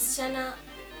 msichana,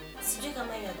 sijui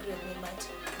kama you agree with me, but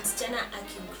msichana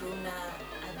akigrow na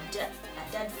a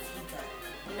dad figure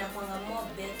inakuanga more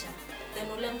better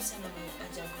than ule msichana mwenye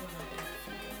hajagrow na dad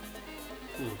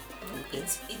figure.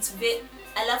 It's very,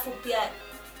 alafu pia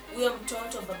huyo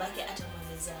mtoto babake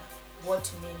atamweleza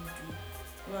what men do.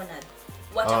 Unaona?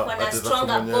 Watakuwa na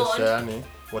stronger bond. Yani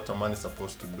what a man is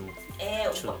supposed to do.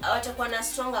 Watakuwa na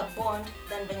stronger bond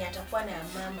than venye atakuwa na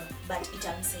mama, but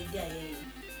itamsaidia yeye.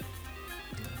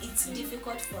 It's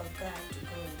difficult for a guy to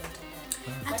go without a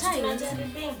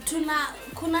dad.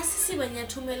 Kuna sisi wenye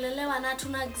tumelelewa na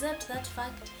tuna accept that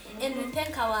fact and we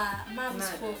thank our moms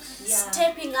for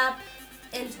stepping up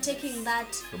and taking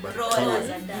that role as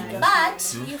a dad.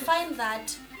 But you find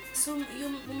that so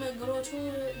you grow to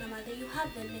na mother, you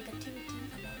have the negativity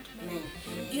about men.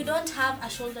 You don't have a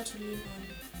shoulder to lean on.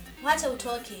 Wacha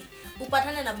utoke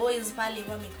upatane na boys pale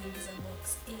wamekuingiza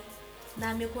box na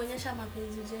amekuonyesha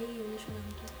mapenzi je hiyo onyesho na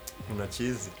mtu una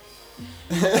cheese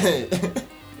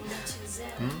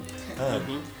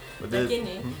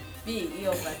lakini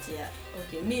hiyo patia.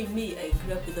 Okay, me I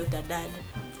grew up without a dad,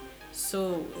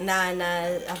 so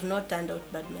I've not turned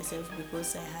out bad myself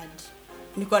because I had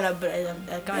niko na brother.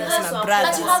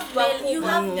 You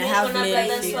have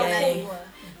male figure.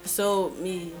 So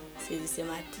me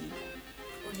sisemati.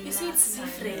 You see, it's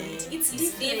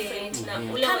different.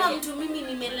 Kama mtu mimi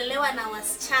nimelelewa na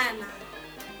wasichana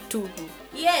tu.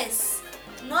 Yes.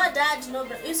 No dad, no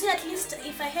brother. You see, at least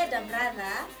if I had a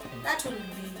brother, that would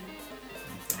be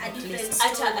a different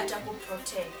story. Ataku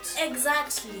protect.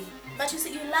 Exactly. But you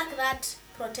see, you lack that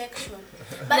protection.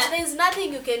 But there is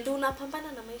nothing you can do.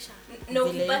 Unapambana na maisha. No,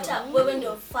 ukipata wewe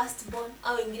ndio first born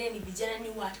au wengine ni vijana ni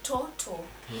watoto.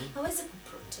 Hawezi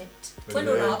kuprotect.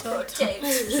 Wewe una protect.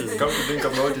 Come to think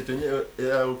about it,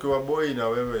 ukiwa boy na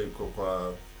wewe iko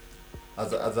kwa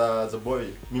as a boy,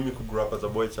 mimi grew up as a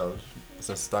boy child.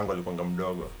 Since tangu alikuwa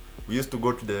mdogo. We used to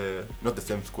go to not the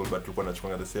same school, but tulikuwa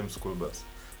tunachukua the same school bus.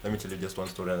 let me tell you just one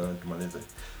story and then tumalize.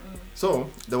 So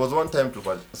there was one time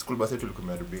tulikuwa school bus yetu ilikuwa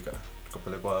imeharibika,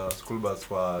 tukapelekwa school bus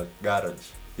kwa garage.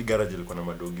 Hii garage ilikuwa na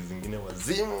madogi zingine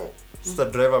wazimu. Sasa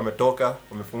driver ametoka,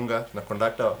 wamefunga na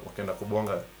conductor wakaenda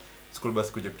kubonga school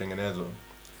bus kuja kutengenezwa.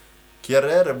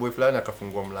 Kiarere boy fulani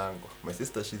akafungua mlango. My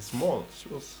sister, she's small, she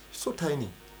was so tiny.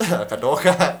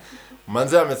 Akatoka,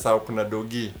 manze amesahau kuna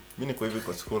dogi. Mimi niko hivi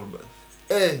kwa school bus.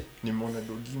 Nimeona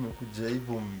dogi imekuja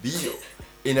hivyo mbio.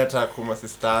 Inataka kuma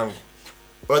sister yangu.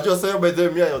 Unajua sasa by the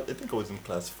way, I think I was in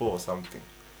class 4 or something.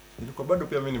 Nilikuwa bado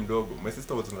pia mimi ni mdogo. My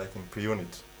sister was like in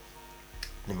pre-unit.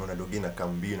 Nimeona dogi na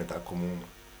kambio inataka kumuuma.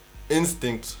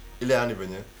 Instinct ile yani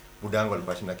venye budangu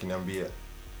alipashinda kiniambia,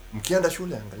 mkienda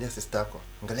shule angalia sister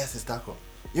yako.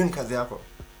 Hiyo ni kazi yako.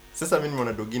 Sasa mimi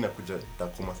nimeona dogi na kuja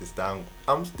takuma sister yangu.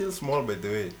 I'm still small by the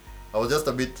way. I was just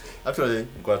a bit actually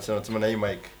got na hii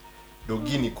mic.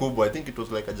 Dogi ni kubwa. I think it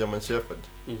was like a German Shepherd.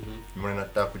 Nimeona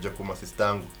nataka kuja kuma sister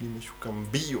yangu. Nimeshuka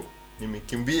mbio.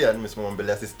 Nimekimbia, nimesimama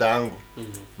mbele ya sister yangu.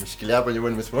 Nimeshikilia hapa nyuma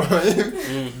nimesimama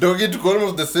hivi. Dogi tuko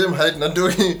almost the same height na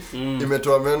dogi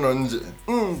imetoa meno nje.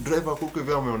 Driver kuku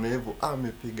hivi ameona hivyo,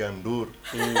 amepiga nduru.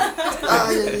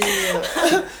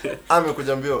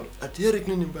 Amekuja mbio. Ati Eric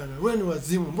nini bana? Wewe ni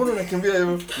wazimu. Mbona unakimbia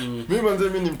hivyo? Mimi manze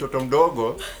mimi ni mtoto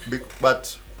mdogo, but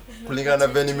kulingana na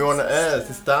vile nimeona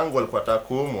sister yangu alikuwa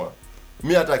atakuumwa.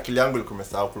 Mimi hata akili yangu ilikuwa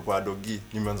imesahau kulikuwa dogi.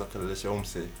 Nimeanza kelelesha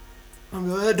umse.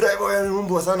 Wewe driver wewe ni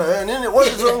mbwa sana. Nini? What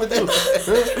is wrong with you?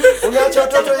 Unaacha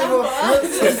watoto hivyo?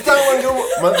 Sister wangu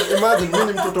imagine mimi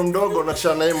ni mtoto mdogo na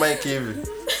kisha naye mic hivi.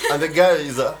 And the guy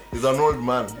is an old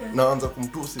man. Naanza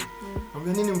kumtusi.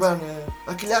 Mwambia nini mbaya?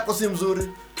 Akili yako si mzuri.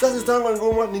 Sasa sister wangu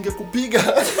ngoma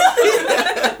ningekupiga.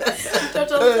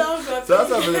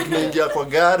 Sasa vile tunaingia kwa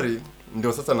gari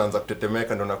ndio sasa naanza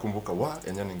kutetemeka, ndio nakumbuka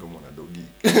yenyewe ningemwona dogi.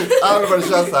 Nilikuwa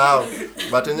nishasahau.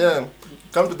 But yenyewe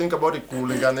come to think about it,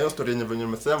 kulingana na hiyo story yenye venye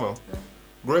nimesema,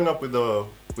 growing up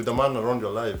with a man around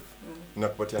your life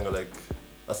inakupatianga like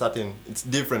a certain, it's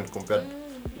different compared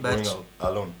growing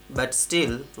alone. But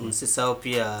still msisahau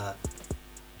pia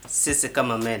sisi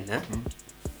kama men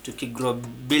tukigrow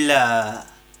bila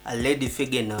a lady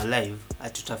figure in our life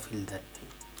hatuta feel that pain.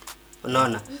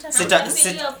 Unaona?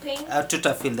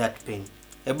 Hatuta feel that pain.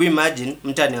 Hebu imagine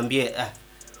mtu aniambie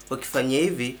ukifanya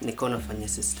hivi nikaona fanya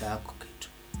sister yako kitu.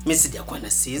 Mimi sijakuwa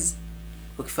na sis.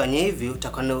 Ukifanya hivi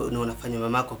utakuwa unafanya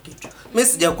mamako kitu. Mimi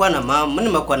sijakuwa na mama, mimi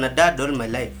nimekuwa na dad all my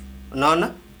life.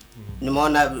 Unaona?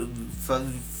 Nimeona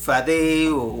father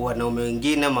wanaume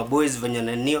wengine maboys venye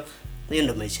nanio. Hiyo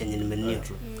ndo maisha yenye nimenio.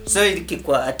 So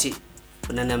ikikuwa ati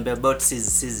unaniambia about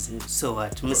sis so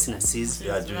what? Mimi sina sis.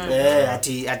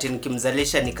 Ati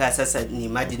nikimzalisha nikaa sasa ni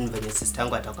imagine venye sister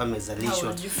yangu atakuwa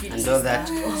amezalishwa and all that.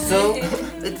 So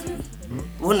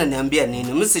unaniambia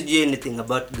nini? Mimi sijui anything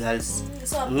about girls.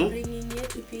 So bringing you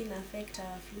to pain affect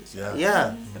our future.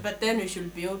 Yeah. But then we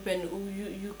should be open.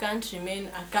 You can't remain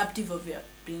a captive of your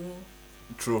upbringing.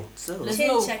 True. So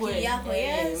Change yako,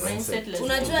 yes. Mindset.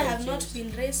 Unajua I have not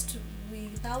been raised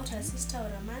without a sister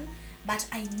or a man, but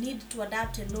I need to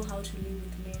adapt and know how to live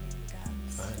with men and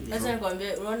girls. Lazima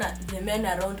nikwambie, unaona the men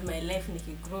around my life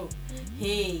nikigrow.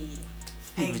 Hey,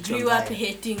 I grew up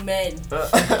hating men.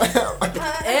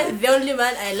 The only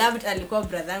man I loved alikuwa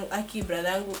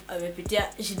brother-angu amepitia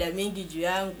shida mingi juu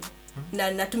yangu.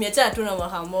 Na tumeachana tu na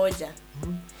mwaka mmoja.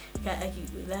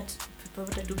 That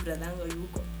people do brother-angu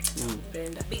yuko.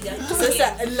 Brenda.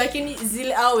 Sasa lakini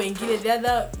zile au wengine the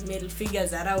other male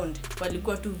figures around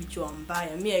walikuwa tu vichwa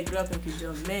mbaya. Me I grew up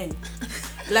nikijua men.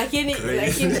 Lakini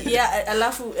yeah,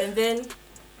 alafu and then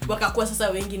wakakuwa sasa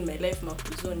wengi in my life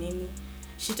makuzo nini.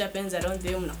 Shit happens around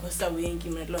them, mnakosa wengi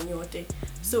mnalwa nyote.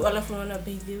 So alafu unaona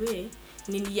by the way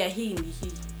nini ya hii ni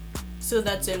hii. So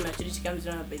that's when maturity comes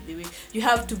around. By the way you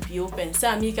have to be open.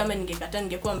 Sasa mimi kama ningekataa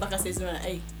ningekuwa mpaka sasa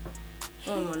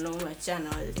mwanaume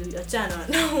achana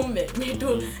wanaume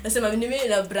mimi nasema mimi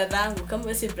na brother yangu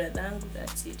kama si brother yangu,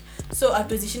 that's it. So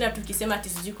atuzishinda tukisema ati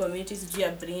sijui community sijui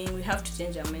bring, we have to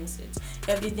change our mindset.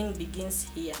 Everything begins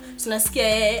here. So nasikia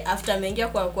yeye after ameingia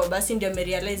kwa basi ndio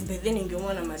amerealize but then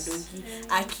ingemuona madogi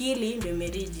akili ndio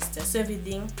ameregister, so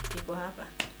everything iko hapa.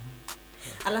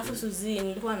 Alafu Suzi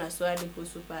nilikuwa na swali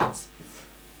kuhusu pads.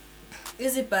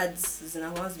 Hizi pads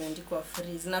zinakuwa zimeandikwa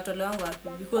free, zinatolewa wapi?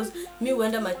 Because mimi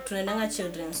huenda tunaendanga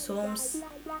children's homes,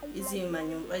 hizi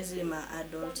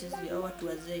adult hizi au watu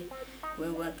wazee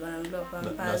watu wananunua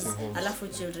pads. Alafu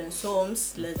children's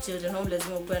homes, children home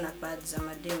lazima uwe na pads za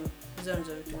mademu. Hizo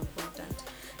ndio vitu important.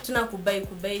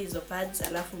 Tunakubai hizo pads,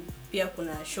 alafu pia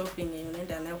kuna shopping yenye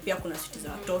unaenda nayo, pia kuna suti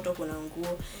za watoto, kuna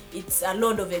nguo. It's a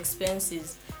lot of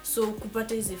expenses. So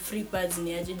kupata hizi free pads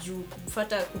ni aje juu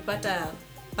kupata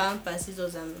Pampers hizo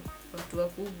za watu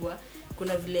wakubwa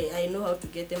kuna vile I know how to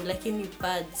get them, lakini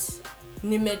pads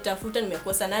nimetafuta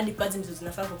nimekosa, na hadi pads ndizo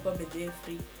zinafaa kuwa by the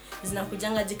free.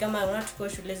 Zinakujanga kama unachukua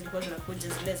shule zilikuwa zinakuja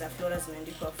zile za Flora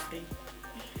zinaandikwa free.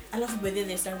 Alafu by the way,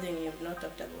 there's something we have not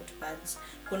talked about pads.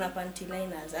 Kuna panty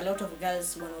liners. A lot of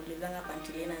girls wanaulizanga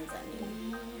panty liners za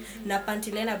nini. Na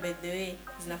panty liner by the way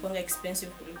zinakuwa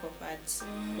expensive kuliko pads.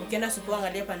 Ukienda sokoni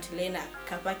angalia panty liner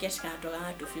kapaki kanatoka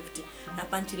 250. Na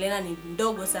panty liner ni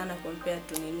ndogo sana compared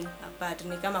to nini a pad.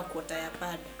 Ni kama quarter ya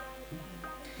pad.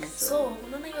 So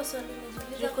unaona hiyo swali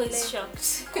umejiuliza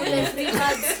kule free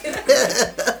pads.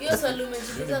 Hiyo swali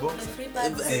umejiuliza kule free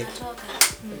pads zinatoka.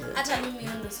 Hata mimi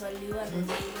hiyo ndio swali huwa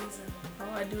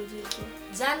najiuliza.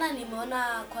 Jana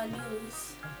nimeona kwa news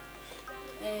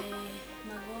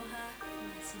Magoha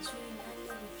na sijui nani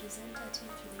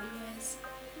representative from US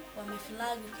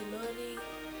wameflag kilori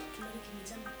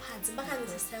kimejaa pads mpaka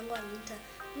nisasa yangu aniita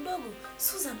mdogo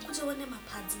Susan kuja uone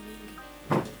mapads mingi.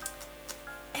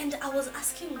 And I was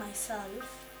asking myself,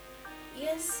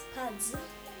 yes, pads,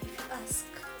 if you ask.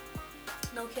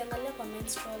 Na ukiangalia kwa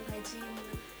menstrual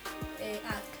hygiene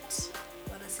act,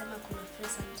 wanasema kuna free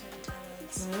sanitary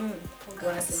towels.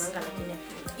 Wanasemanga lakini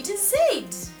it is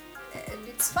said, and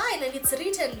it's fine, and it's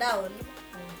written down.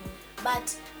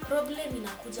 But problem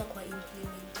inakuja kwa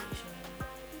implementation.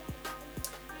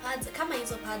 Pads, kama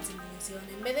hizo pads niliziona.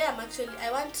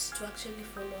 I want to actually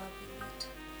follow up with it.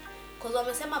 Because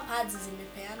wamesema pads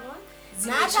zimepeanwa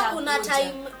na hata kuna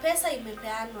time pesa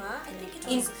imepeanwa. I think it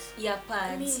was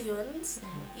pads millions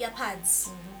ya pads.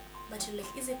 But you like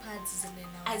hizi pads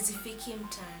zimeenda azifiki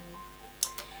mtani.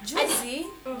 Juzi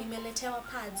nimeletewa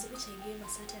pads which I gave a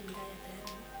certain guy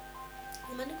apparently.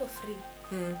 Imeandikwa free.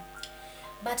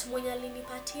 But mwenye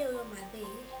alinipatia huyo madhe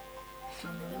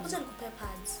nimekuja nikupe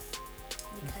pads.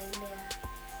 Nikaendea.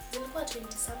 Zilikuwa 20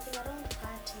 something around 30.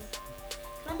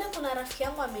 Naambia kuna rafiki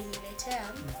yangu ameniletea.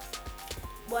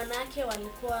 Bwana yake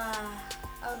walikuwa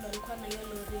na hiyo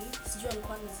lori, sijui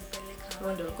alikuwa anazipeleka.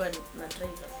 Wao ndio walikuwa na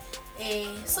driver.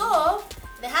 So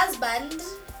the husband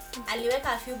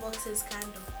aliweka a few boxes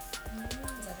kando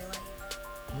za the wife.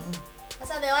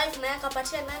 Sasa the wife naye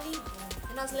akapatia nani?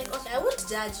 And I was like, okay, I won't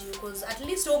judge you because at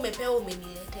least wewe umepewa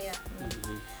umeniletea.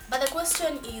 But the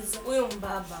question is, huyo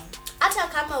mbaba hata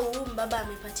kama huyu mbaba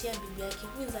amepatia bibi yake,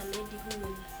 who is a lady who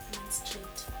will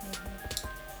menstruate.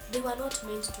 They were not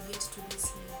meant to get to this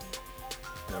lady.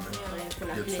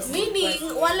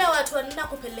 Meaning wale watu wanaenda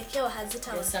kupelekewa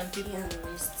hazita wa some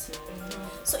people missed.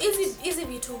 So easy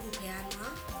vitu hupeanwa.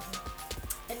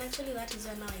 And actually that is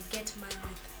when I get mad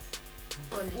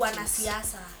with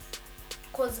wanasiasa.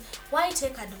 Because why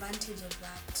take advantage of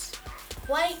that?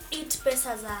 Why eat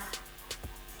pesa za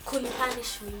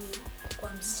kunipunish mimi kwa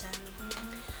msichana?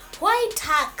 Why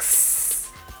tax?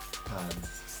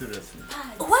 Seriously.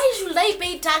 Why should I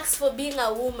pay tax for being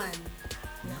a woman?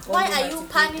 Why are you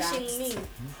punishing me?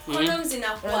 Condoms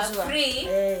zinakuwa free.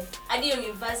 Hadi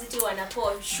university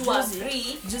wanakuwa sure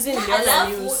free. Juzi niliona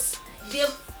news.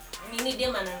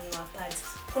 Dem ananunua pads.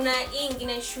 Kuna hii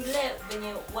ingine shule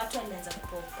venye watu walianza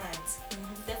kupewa pads.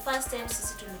 The first time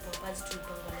sisi tulipewa pads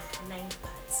tulipewa like 9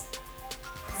 pads.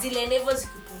 Zile level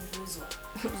zikipunguzwa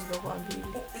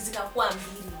zikakuwa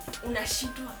mbili.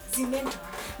 Unashindwa zimeenda.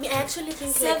 Me I actually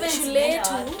think like shule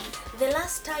tu the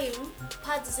last time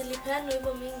pads zilipeanwa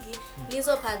hivyo mingi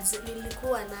hizo pads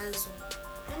nilikuwa nazo.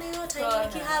 And you know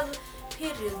time have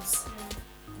periods.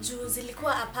 Juu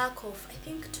zilikuwa a pack of I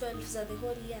think 12 za the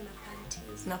whole year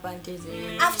na panties.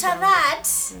 After that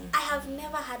I have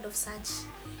never heard of such.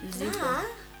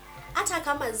 Hata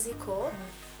kama ziko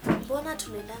mbona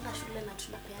tunaendanga shule na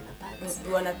tunapeana pads?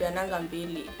 Wanapeananga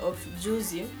mbili. Of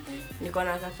juzi niko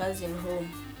na kakazi in home.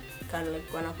 Kana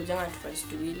like wanakujanga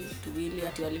tufanye tuwili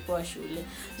ati walikuwa shule.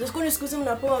 Sasa siku hizi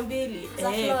mnapewa mbili.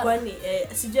 Kwani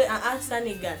sijui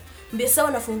asani gani. Mbesa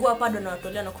wanafungua pado na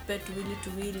watolea na kupea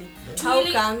tuwili. How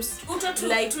comes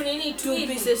like two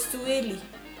pieces tuwili?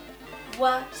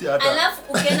 Alafu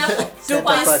ukienda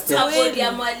kwa bodi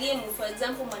ya mwalimu, for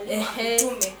example mwalimu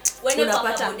mtume, wewe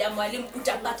unapata bodi ya mwalimu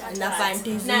utapata na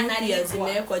panties pia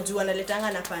zimewekwa juu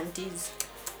analetanga na panties.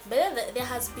 But there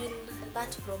has been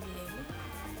that problem.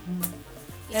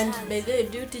 And by the way,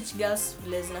 do you teach girls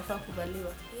vile zinafaa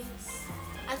kuvaliwa? Yes.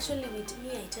 Actually with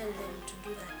me I tell them to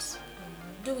do that.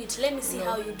 Do it. Let me see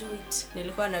how you do it.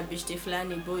 Nilikuwa na bishti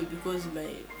fulani boy because my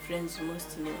friends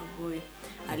most ni boy.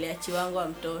 Aliachiwangwa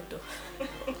mtoto.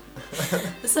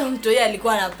 Sasa mtoi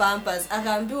alikuwa na pampers.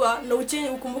 Akaambiwa na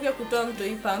ukumbuke kutoa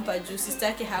mtoi pamper juu sister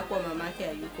yake hakuwa mamake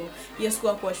hayuko. Yes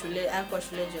kwa shule, hakuwa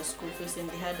shule just school fees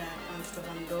and they had a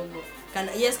mtoto mdogo.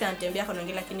 Kanatembea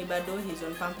kanaongea lakini bado his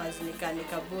on pampers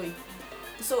nika boy.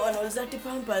 So anauliza ati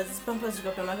pampers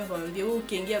ziko mamake akamwambia wewe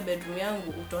ukiingia bedroom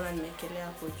yangu utaona nimekelea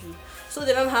hapo juu. So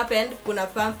the mom happened kuna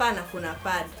pamper na kuna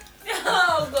pad.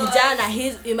 Oh god. Kijana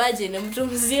imagine mtu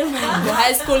mzima kwa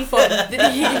high school for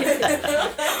 3.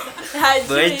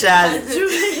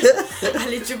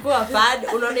 Alichukua pad,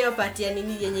 unaona hiyo pati ya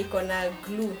nini yenye iko na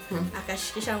glue,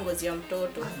 akashikisha ngozi ya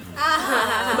mtoto.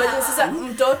 Imagine sasa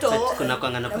mtoto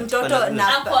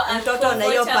na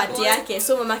hiyo pati yake.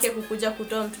 So mamake kukuja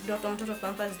kutoa mtoto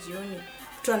pampers jioni.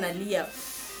 Mtu analia.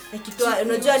 Akitoa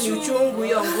unajua ni uchungu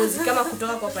hiyo ngozi kama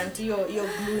kutoka kwa panty hiyo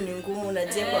glue ni ngumu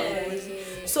unajekwa ngozi.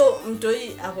 So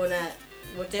mtoi akona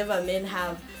whatever men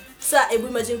have. Sasa hebu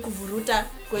imagine kuvuruta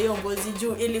kwa hiyo ngozi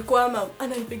juu ilikuwa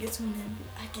ananipiga tu mimi.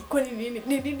 Kwa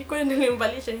nini kwa nini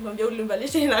nilimvalisha nikwambia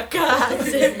ulimvalisha inakaa.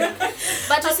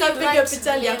 But usipiga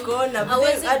picha yako na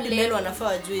hadi men wanafaa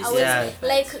wajue.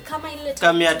 Like kama ile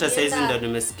kama hata saizi ndo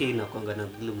nimesikia inakuanga na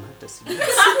glue hata sijui.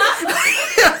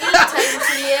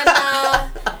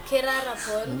 Tulienda Kerala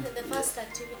Pond. The first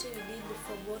activity we did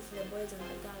for both the boys and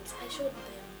the girls, I showed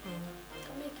them.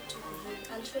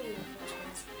 I'll show you the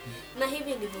photos. Na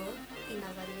hivi ndivyo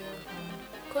inavaliwa.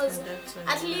 Because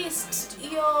at least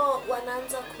hiyo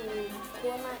wanaanza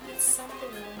kuona it's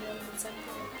something normal, it's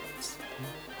something like that.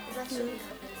 That's really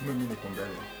happening. Mimi niko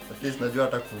mbele. At least najua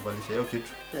hata kuvalisha hiyo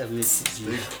kitu. Mimi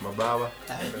sijui. Mabawa.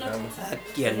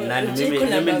 Kia nani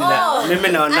mimi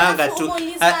naonanga tu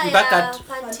mpaka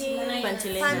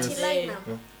panty liner.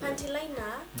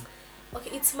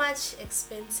 Okay, it's much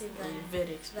expensive than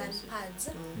pads.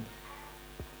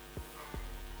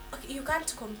 Okay, you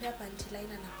can't compare panty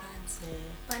liner na pads.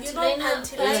 Panty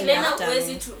liner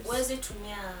huwezi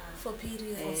tumia for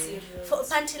period. For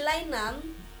panty liner,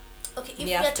 okay, if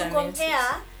you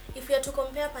are to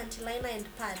compare panty liner and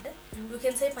pad, we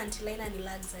can say panty liner ni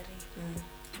luxury.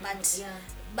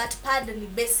 But pad ni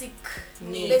basic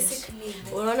need.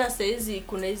 Unaona saizi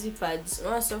kuna hizi pads,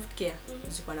 unaona soft care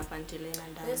ziko na panty liner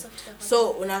ndani. So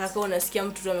unakaka unasikia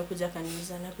mtu tu amekuja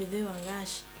kaniuliza na pedhe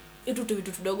wangashi. Itu tu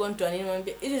vitu vidogo mtu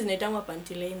ananiambia hizi zinaitangwa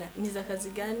panty liner. Ni za kazi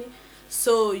gani?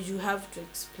 So you have to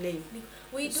explain.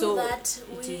 We do that.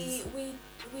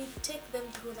 We take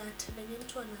them through that. Venye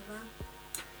mtu anavaa,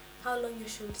 how long you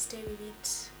should stay with it.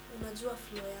 Unajua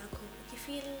flow yako.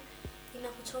 Ukifeel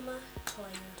inakuchoma toa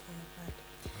hiyo.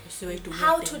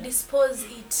 How to dispose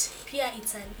it pia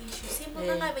it's an issue. Simple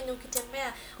kama venye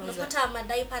ukitembea unapata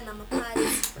madaipa na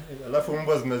mapads. Alafu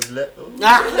mbwa zinazile.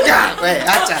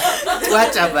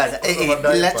 Acha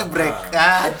bara. Let's break.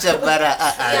 Acha bara.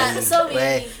 Yeah, so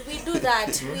we do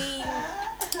that.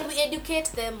 We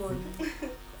educate them on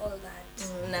all that.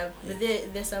 Na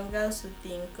there's some girls who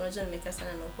think koja nimeka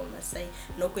sana na uko Masai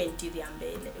na uko interior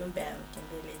mbele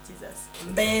Jesus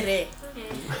mbele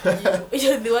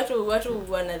hiyo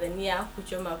watu wanadhania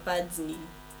kuchoma pads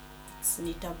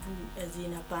ni tabu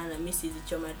azina pana mimi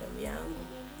sizichoma damu yangu.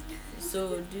 So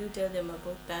do you tell them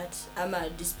about that ama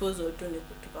disposal tu ni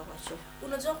kutupa kwa choo?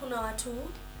 Unajua kuna watu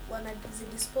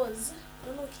wanazidispose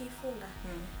unaona ukifunga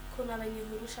kuna wenye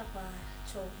hurusha kwa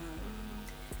choo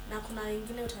na kuna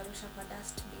wengine utarusha kwa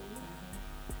dustbin.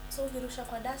 So ukirusha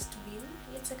kwa dustbin,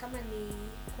 let's say kama ni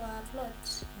kwa plot,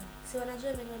 si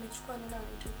wanajua venye wanachukua nenda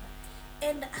wanitupa.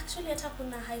 And actually hata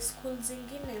kuna high school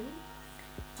zingine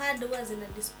pad huwa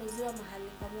zinadisposiwa mahali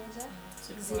pamoja.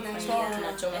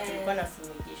 Zinachoma tulikuwa na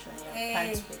fumigation ya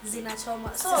pads.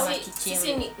 Zinachoma. So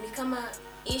sisi ni kama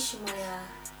ishimo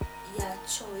ya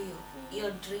choo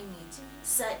hiyo drainage.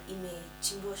 Sasa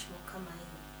imechimbiwa shimo kama hiyo.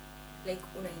 Like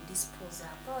unaidispose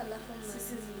hapo alafu sisi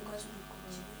zilikuwa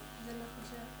zinakuja.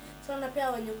 So na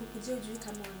pia wenye kukujia ujui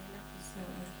kama wanaenda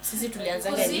sisi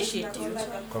tulianzanga initiative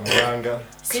kwa mganga.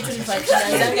 Sisi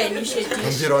tulianzanga initiative.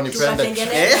 Nziro nipende.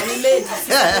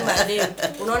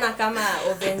 Unaona kama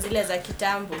oven zile za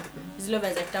kitambo. Zile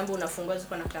oven za kitambo unafungua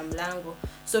ziko na kamlango.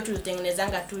 So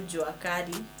tulitengenezanga tu jua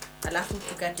kali. Alafu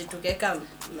tukaweka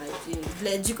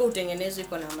vile jiko utengenezwe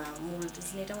iko na mold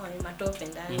zinaita matope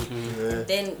ndani.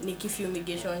 Then ni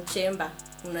fumigation chamber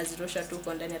unazirusha tu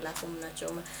kwa ndani alafu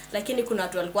mnachoma. Lakini kuna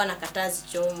watu walikuwa nakataza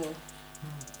chomo.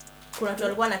 Kuna watu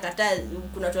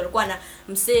walikuwa na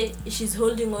mse she's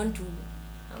holding on to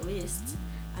a waist.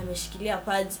 Ameshikilia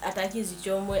pads ataki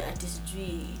zichomwe ati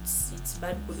sijui it's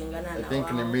bad kulingana na I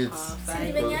think ni myths.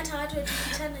 Sisi venye hata watu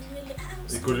wetukitana nywele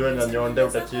ikuliwa na nyonde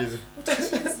utachizi.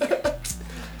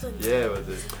 Yeah,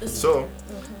 so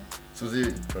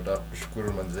Suzy,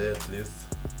 tunashukuru manze at least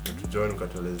to join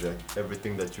ukatuelezea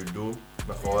everything that you do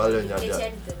na kwa wale wenye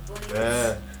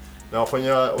na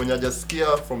kwenye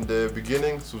hajasikia from the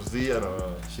beginning, Suzy and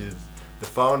she's the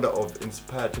founder of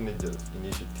Inspire Teenagers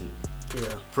Initiative.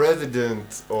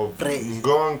 President of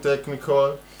Ngong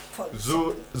Technical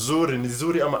Zuri ni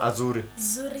Zuri ama Azuri?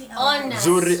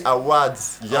 Zuri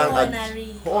Awards Young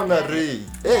Honorary.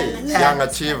 Young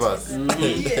Achievers.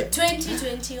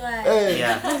 2021.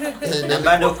 Yeah. Na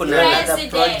bado kuna another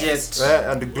project.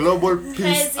 And Global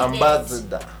Peace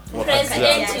Ambassador.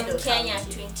 President in Kenya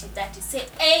 2030. Say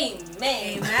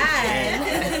amen.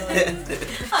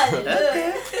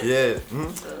 Hallelujah. Yeah.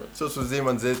 So Suzy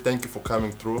manze, thank you for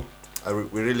coming through.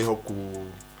 We really hope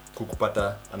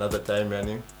kukupata another time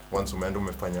yani once umeenda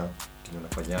umefanya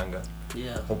unafanyanga.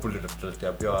 Yeah. Hopefully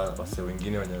tutaletea pia wase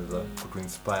wengine wanaweza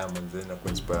kutuinspire manze na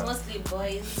kuinspire. Mostly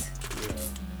boys.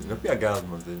 Na pia girls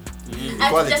manze.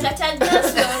 Atakata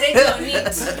girls we already on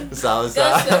it. Sawa.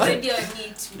 Girls we already on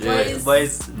it.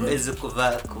 Boys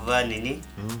kuvaa nini?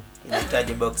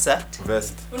 Inahitaji boxer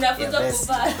vest. Unafunza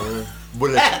kuvaa.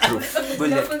 Bulletproof.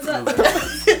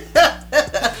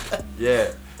 Yeah.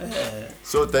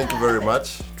 So thank you very much.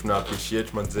 Tuna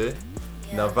appreciate manze.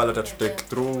 Na Vala to take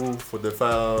through for the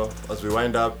file as we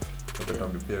wind up.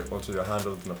 Also your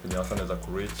handles na penye sana za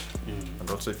reach. And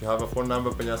also if you have a phone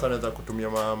number penye sana za kutumia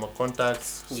ma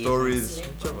contacts, stories,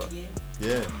 whichever.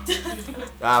 Yeah.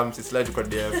 Slide kwa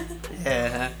DM.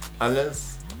 Yeah.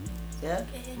 Unless Yeah.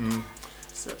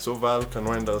 So Val can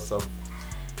wind us up.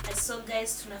 So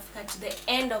guys, tunafika to the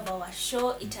end of our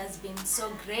show. It has been so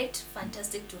great,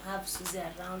 fantastic to have Suzy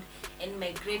around and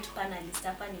my great panelist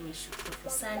hapa. Nimeshukuru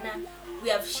sana. We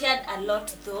have shared a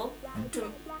lot though.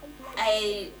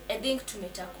 I think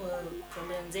tumetackle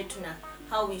problems zetu na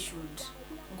how we should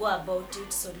go about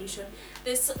it, solution.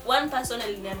 There's one person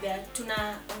aliniambia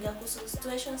tunaongea kuhusu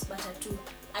situations but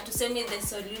atusemi the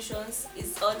solutions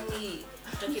is only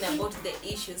talking about the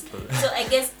issues. So I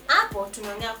guess hapo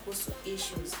tunaongea kuhusu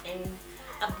issues and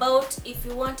about if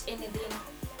you want anything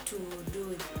to do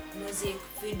with music,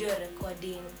 video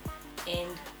recording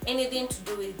and anything to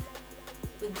do with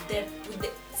the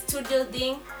studio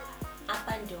thing,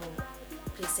 hapa ndio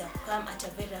place ya come at a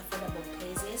very affordable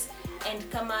prices.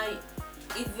 And kama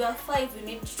if you are 5 you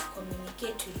need to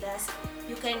communicate with us,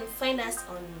 you can find us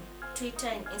on Twitter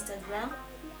and Instagram,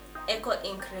 Echo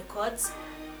Inc Records.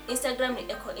 Instagram ni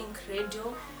Echo Inc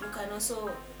Radio. You can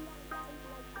also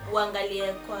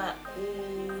uangalie kwa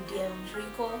DM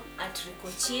Rico at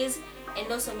Rico Cheese,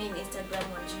 and also me in Instagram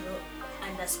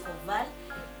 @0_val,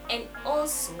 and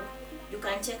also you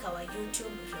can check our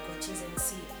YouTube Rico Cheese and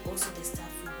see also the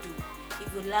stuff we do.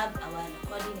 If you love our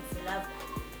recording, if you love,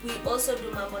 we also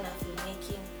do mambo na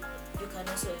filmmaking. You can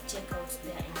also check out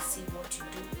there and see what you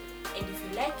do, and if you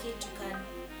like it you can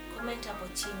comment hapo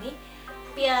chini.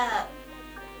 Pia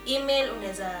email,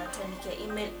 unaweza tuandikia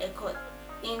email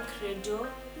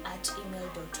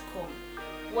echoinkradio@email.com.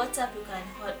 WhatsApp you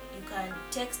can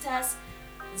text us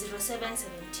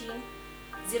 0717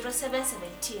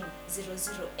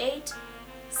 008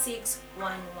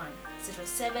 611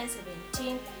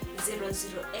 0717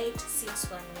 008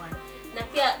 611. Na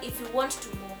pia if you want to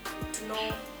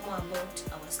know more about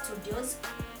our studios,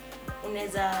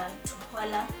 unaweza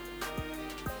tuhola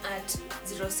at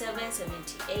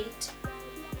 0778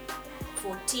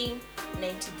 14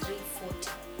 93 40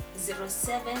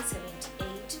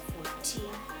 0778 14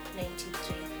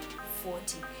 93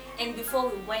 40. And before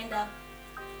we wind up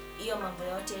hiyo mambo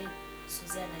yote,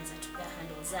 Suzy anaweza tupea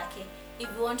handle zake. If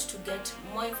you want to get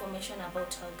more information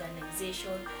about her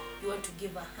organization, you want to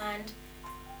give a hand,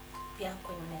 pia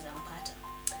kwenye unaweza mpata.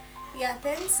 Yeah,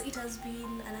 thanks. It has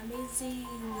been an amazing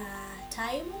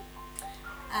time.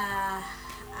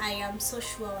 I am so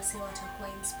sure wase watakuwa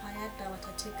inspired na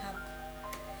watatake up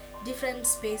different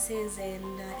spaces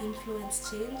and influence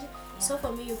change. Yeah. So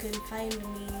for me, you can find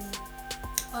me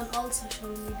on all social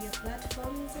media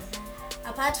platforms.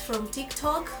 Apart from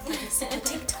TikTok,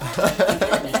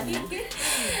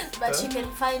 but you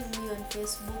can find me on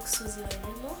Facebook, Suzy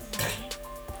Wairimu,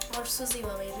 or Suzy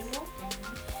Wairimu.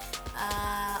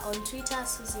 On Twitter,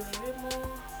 Suzy Wairimu.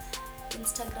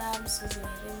 Instagram, Suzy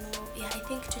Wairimu. Yeah, I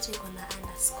think Twitter iko na _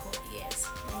 yes.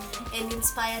 And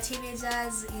Inspire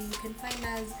Teenagers, you can find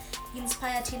us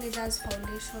Inspire Teenagers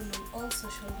Foundation on all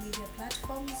social media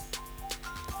platforms.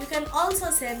 You can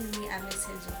also send me a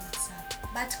message on WhatsApp,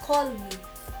 but call me.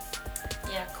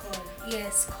 Yeah, call.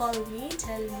 Yes, call me.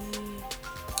 Tell me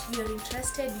you're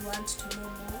interested, you want to know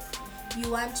more,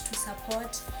 you want to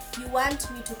support, you want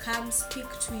me to come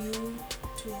speak to you,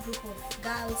 to a group of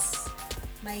girls,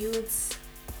 my youths.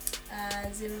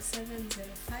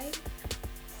 0705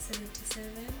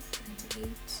 77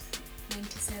 98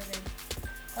 97,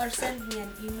 or send me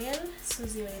an email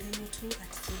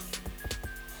suzywairimu2@gmail.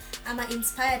 I'm an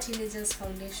Inspire Teenagers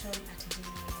Foundation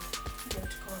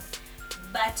 @gmail.com.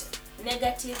 But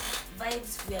negative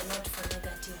vibes, we are not for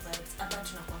negative vibes. Hapa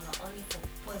tunakuanga only for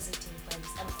positive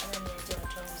vibes.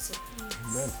 So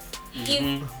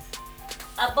if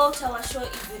about our show,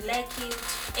 if you like it,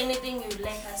 anything you would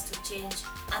like us to change,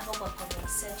 up on comment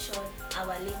section.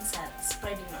 Our links are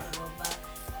spreading all over.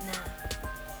 Now,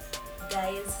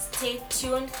 guys, stay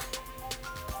tuned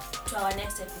to our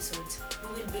next episode.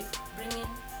 We will be bringing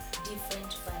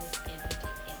different vibes every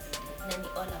day. Nani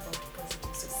all about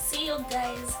positive. So see you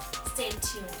guys. Stay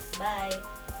tuned.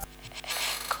 Bye.